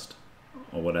most,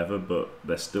 or whatever, but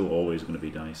they're still always going to be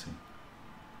dicey.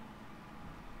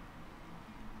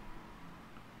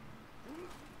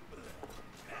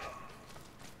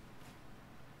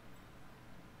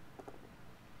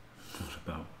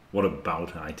 What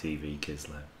about ITV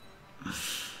Kislev?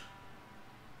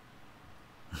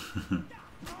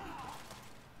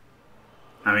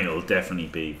 I mean, it'll definitely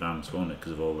be Vamps, won't it?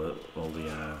 Because of all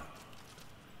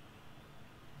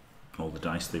the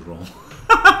dice they roll,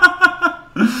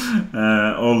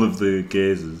 all of the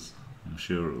gazes. I'm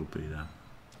sure it will be that.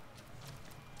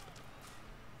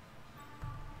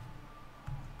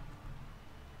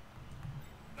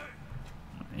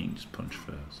 I can just punch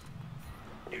first.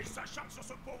 It's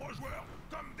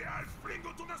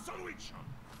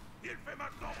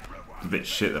a bit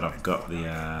shit that I've got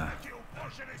the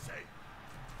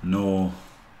no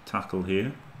tackle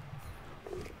here.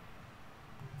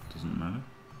 Doesn't matter.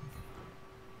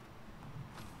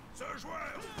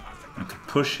 I could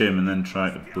push him and then try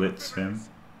to blitz him.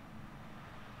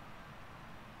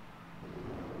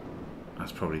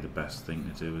 That's probably the best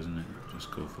thing to do, isn't it?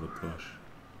 Just go for the push.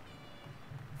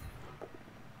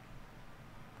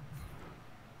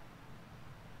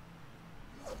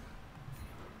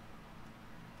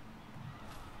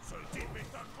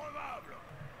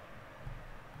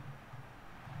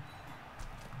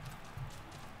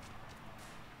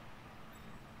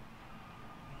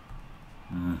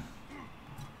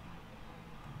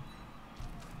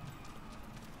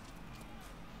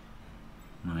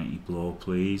 Mighty blow,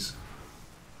 please.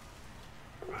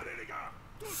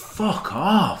 Fuck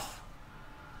off!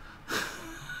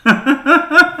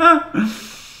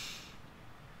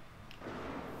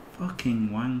 Fucking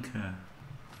wanker.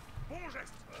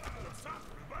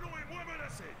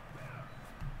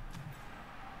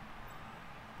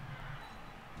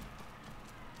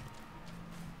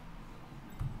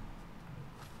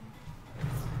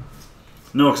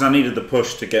 No, because I needed the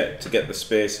push to get the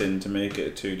space in to make it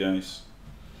a 2 dice.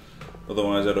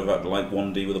 Otherwise, I'd have had like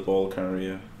 1D with a ball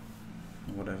carrier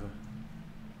or whatever.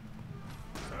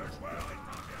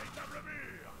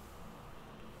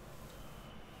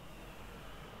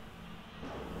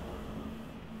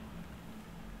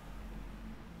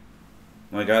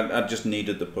 Like I just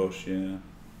needed the push. Yeah,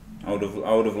 I would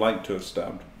have liked to have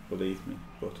stabbed. Believe me,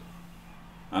 but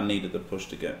I needed the push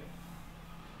to get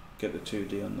the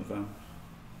 2D on the van.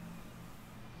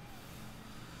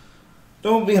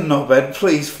 Don't be a knobhead,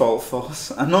 please, Fault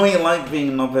Force. I know you like being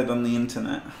a knobhead on the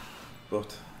internet,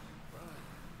 but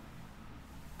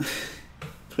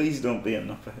please don't be a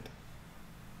knobhead.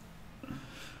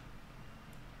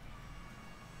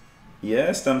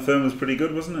 Yeah, Stand Firm was pretty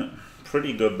good, wasn't it?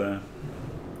 Pretty good there.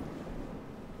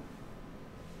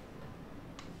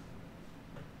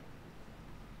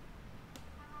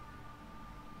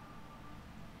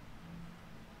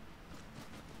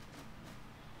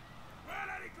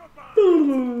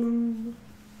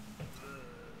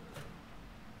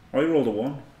 Oh, he rolled a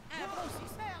 1.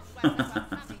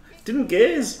 Didn't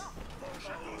gaze.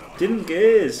 Didn't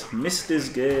gaze. Missed his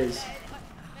gaze.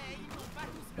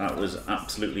 That was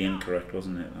absolutely incorrect,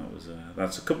 wasn't it? That was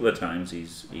that's a couple of times he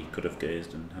could have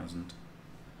gazed and hasn't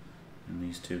in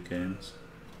these 2 games.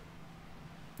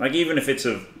 Like even if it's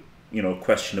of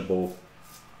questionable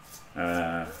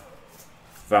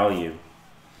value,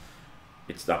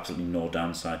 it's absolutely no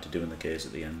downside to doing the gaze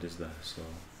at the end, is there? So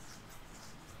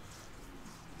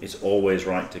it's always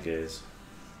right to gaze.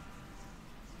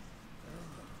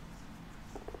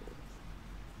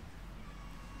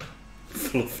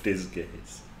 Fluffed his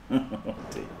gaze. Oh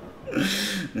dear.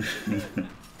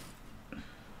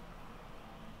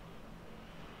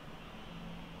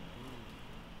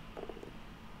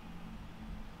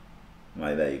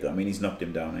 Right, there you go. I mean, he's knocked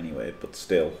him down anyway, but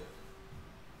still.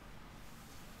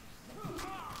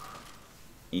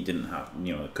 He didn't have,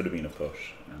 it could have been a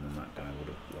push, and then that guy would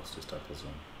have lost his tackle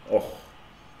zone. Oh.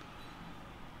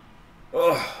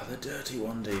 Oh, the dirty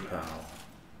 1D, pal.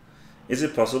 Is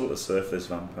it possible to surf this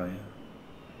vampire?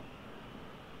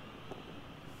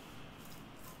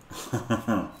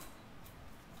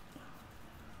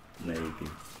 Maybe.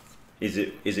 Is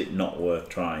it not worth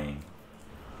trying?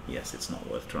 Yes, it's not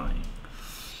worth trying.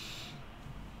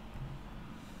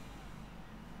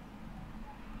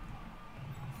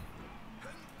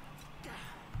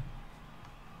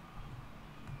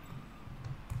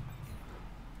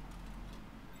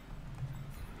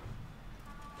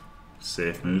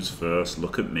 Safe moves first.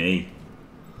 Look at me.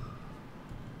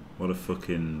 What a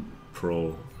fucking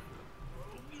pro.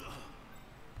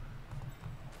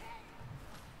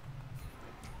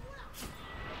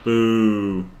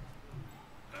 Boo.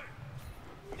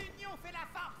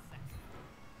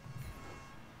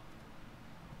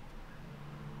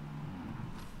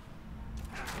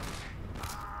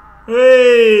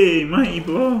 Hey, mighty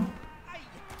blow.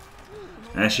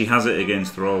 She has it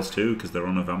against Thralls too, because they're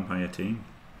on a vampire team.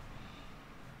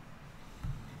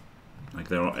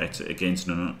 Like it's against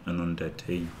an undead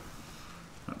team.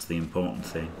 That's the important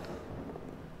thing.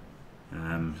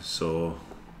 So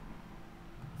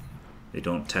they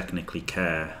don't technically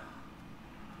care.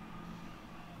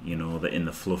 That in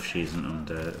the fluff she isn't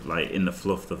undead. Like in the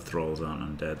fluff the Thralls aren't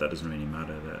undead. That doesn't really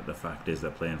matter. The fact is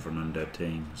they're playing for an undead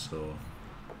team, so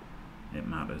it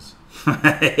matters.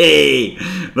 Hey,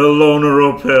 the loner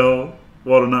uphill.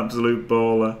 What an absolute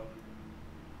baller.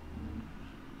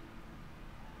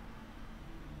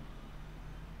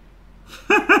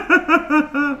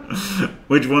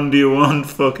 Which one do you want,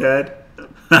 fuckhead?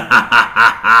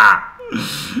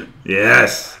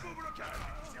 Yes.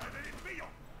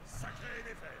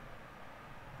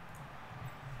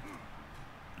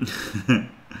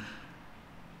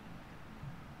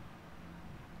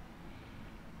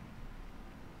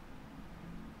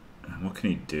 What can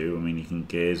he do? I mean, he can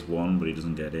gaze one, but he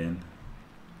doesn't get in.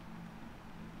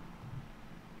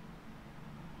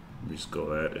 We just go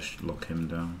there to lock him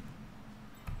down.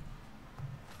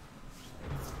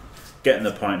 Getting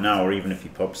the point now, or even if he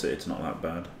pops it, it's not that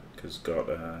bad. Because got,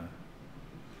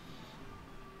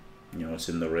 it's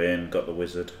in the rain, got the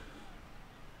wizard.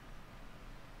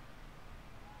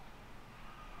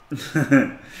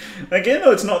 Again,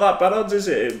 though, it's not that bad odds, is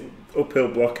it? Uphill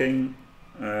blocking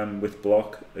with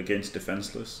block against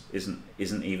defenseless isn't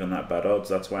even that bad odds.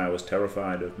 That's why I was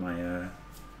terrified of my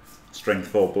strength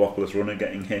 4 blockless runner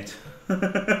getting hit.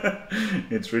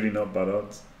 It's really not bad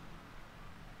odds.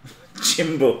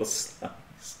 Jimbo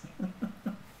slice.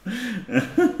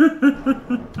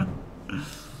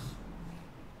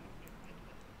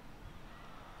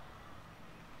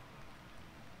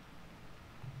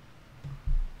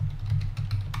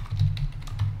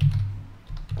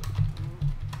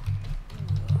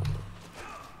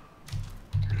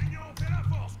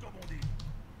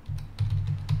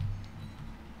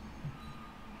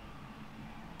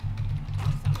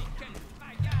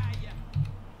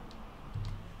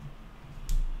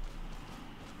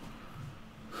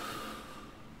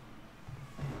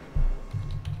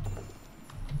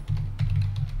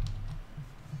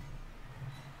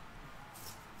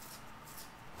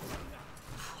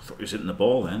 Who's hitting the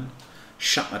ball then?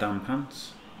 Shut my damn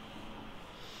pants.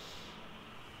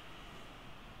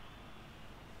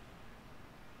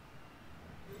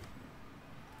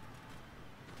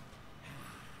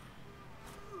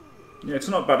 Yeah, it's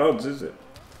not bad odds, is it?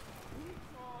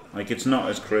 Like, it's not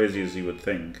as crazy as you would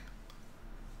think.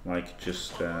 Like,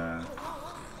 just, it's about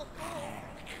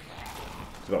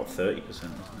 30%,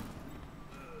 isn't it?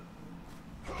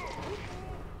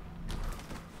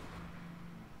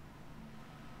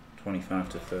 25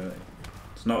 to 30.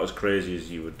 It's not as crazy as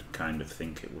you would kind of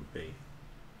think it would be.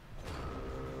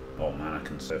 Oh man, I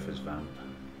can surf his vamp.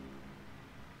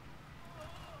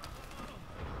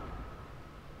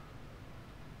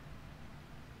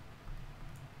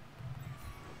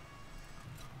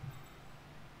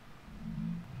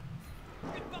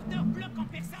 Le porteur bloque en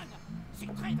personne.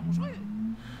 C'est très dangereux.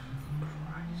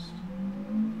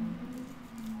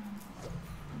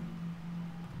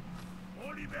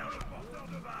 On libère le porteur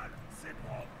de balle. C'est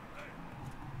propre.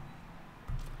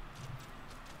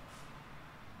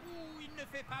 Ouh, il ne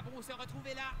fait pas bon se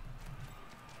retrouver là.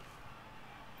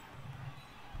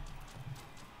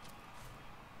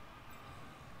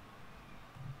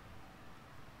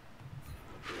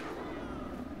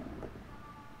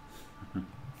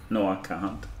 No, I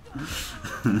can't.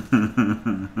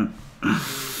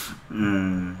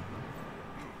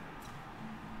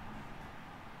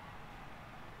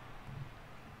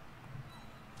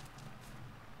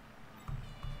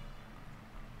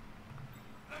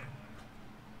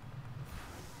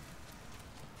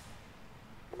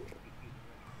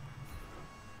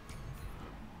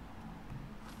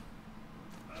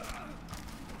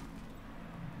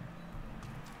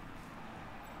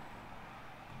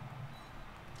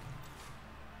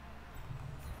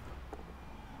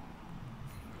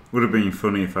 Would have been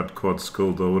funny if I'd quad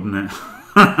skulled though, wouldn't it?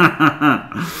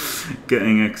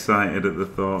 Getting excited at the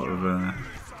thought of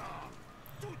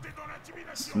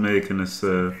making a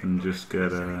surf and just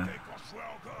get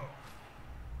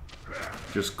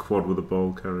just quad with a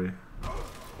ball carrier.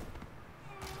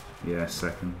 Yeah,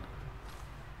 second.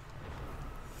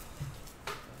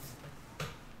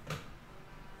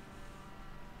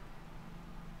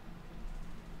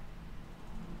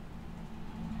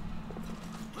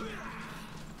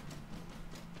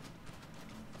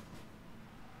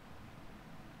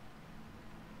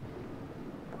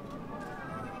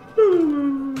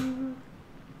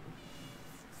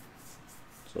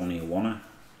 It's only a oneer,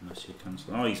 unless you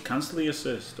cancel. Oh, he's cancelled the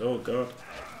assist. Oh god,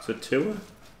 it's a twoer.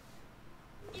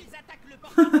 Ils attaquent le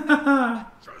porteur.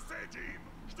 Je sais, Jim.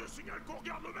 Je te signale qu'on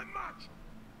regarde le même match.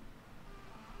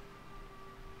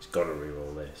 He's got to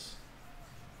reroll this.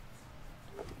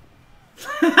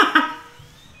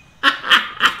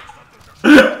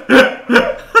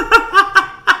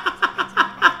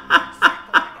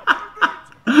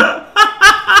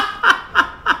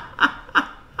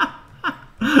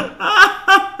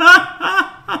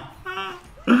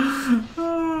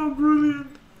 Oh, brilliant.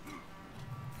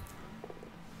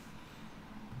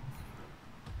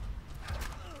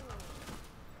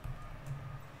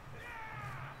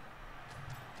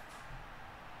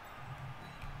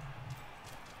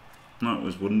 That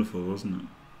was wonderful, wasn't it?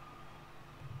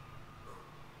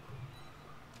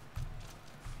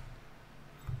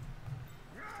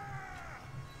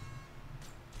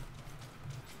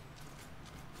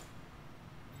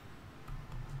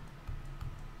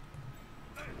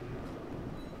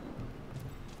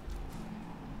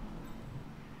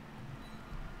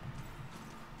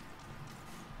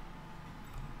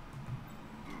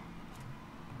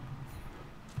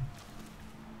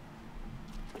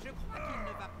 Je crois qu'il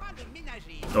ne va pas le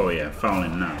ménager. Oh yeah,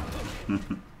 fouling now.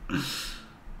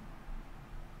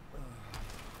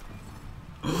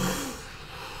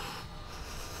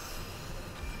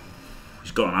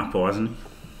 He's got an apple, hasn't he?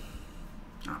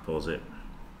 Apple's it.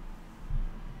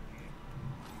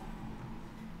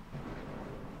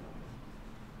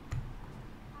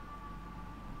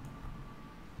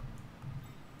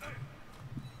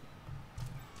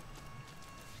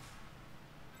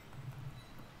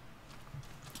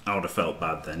 I would have felt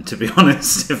bad then, to be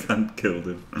honest, if I'd killed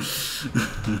him.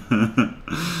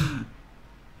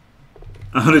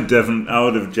 I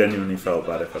would have genuinely felt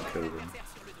bad if I'd killed him.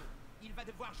 Il va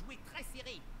devoir jouer très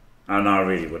serré. Oh no, I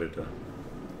really would have done.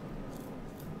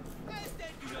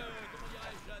 C'était une, comment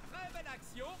dirais-je, très belle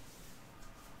action.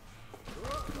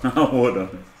 I would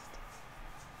have.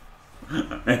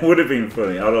 It would have been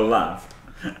funny, I would have laughed.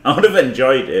 I would have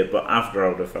enjoyed it, but after I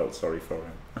would have felt sorry for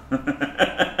him.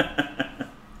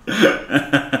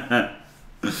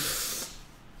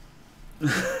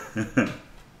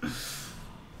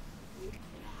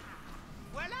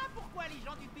 Voilà pourquoi les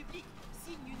gens du public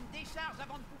signent une décharge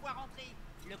avant de pouvoir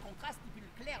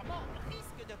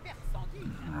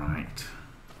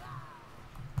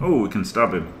Oh, we can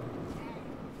stab him.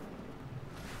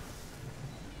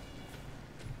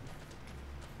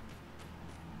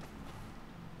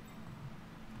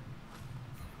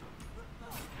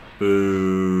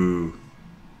 Boo.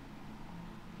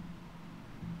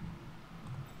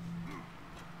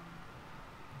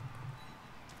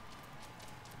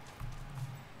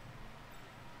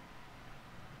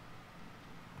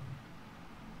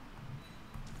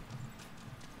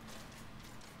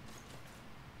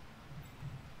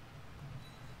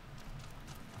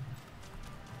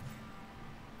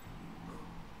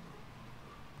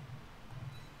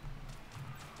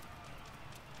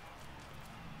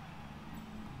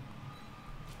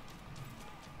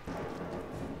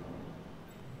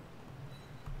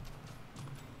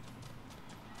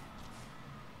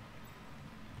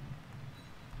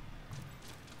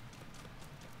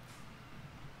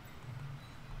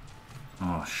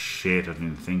 Oh shit, I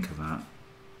didn't think of that.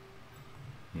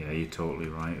 Yeah, you're totally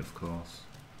right, of course.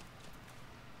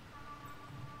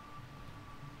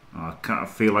 Oh, I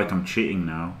feel like I'm cheating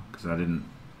now, because I didn't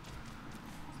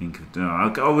think of... No,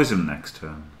 I'll go wisdom next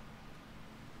turn.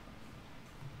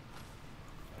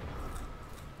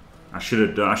 I should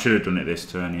have done it this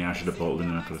turn, yeah, I should have bolted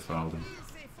him and I could have fouled him.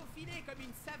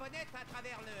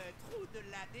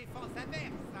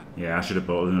 Yeah, I should have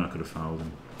bolted him and I could have fouled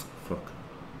him. Fuck.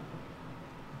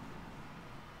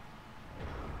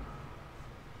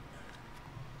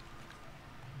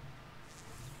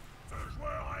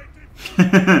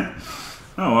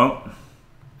 Oh well.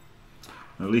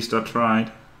 At least I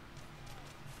tried.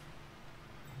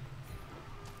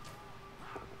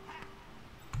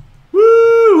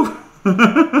 Woo!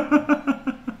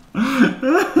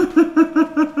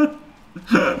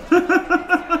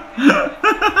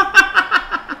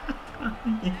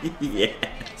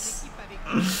 Yes.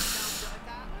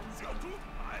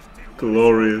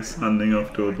 Glorious handing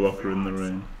off to a blocker in the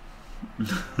rain.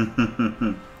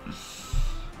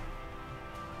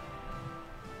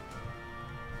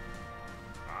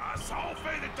 Ça en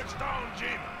fait des touchdowns,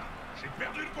 Jim. J'ai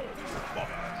perdu le compte. Bon,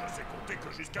 je sais compter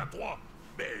que jusqu'à 3,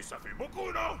 mais ça fait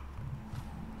beaucoup, non?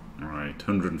 Alright,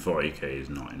 140k is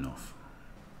not enough.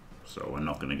 So we're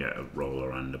not going to get a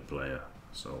roller and a player.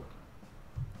 So,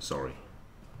 sorry.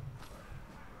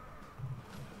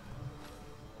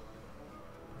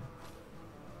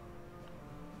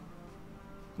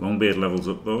 Longbeard levels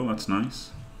up though, that's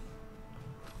nice.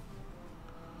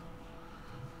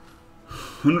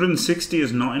 160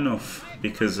 is not enough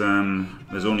because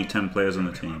there's only 10 players on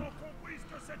the team.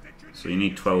 So you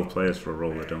need 12 players for a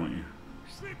roller, don't you?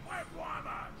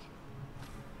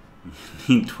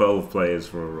 You need 12 players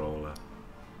for a roller.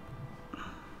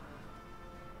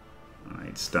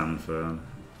 Alright, stand firm.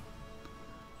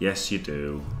 Yes you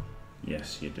do.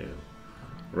 Yes you do.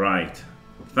 Right.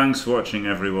 Thanks for watching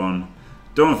everyone.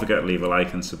 Don't forget to leave a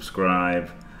like and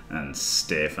subscribe and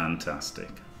stay fantastic.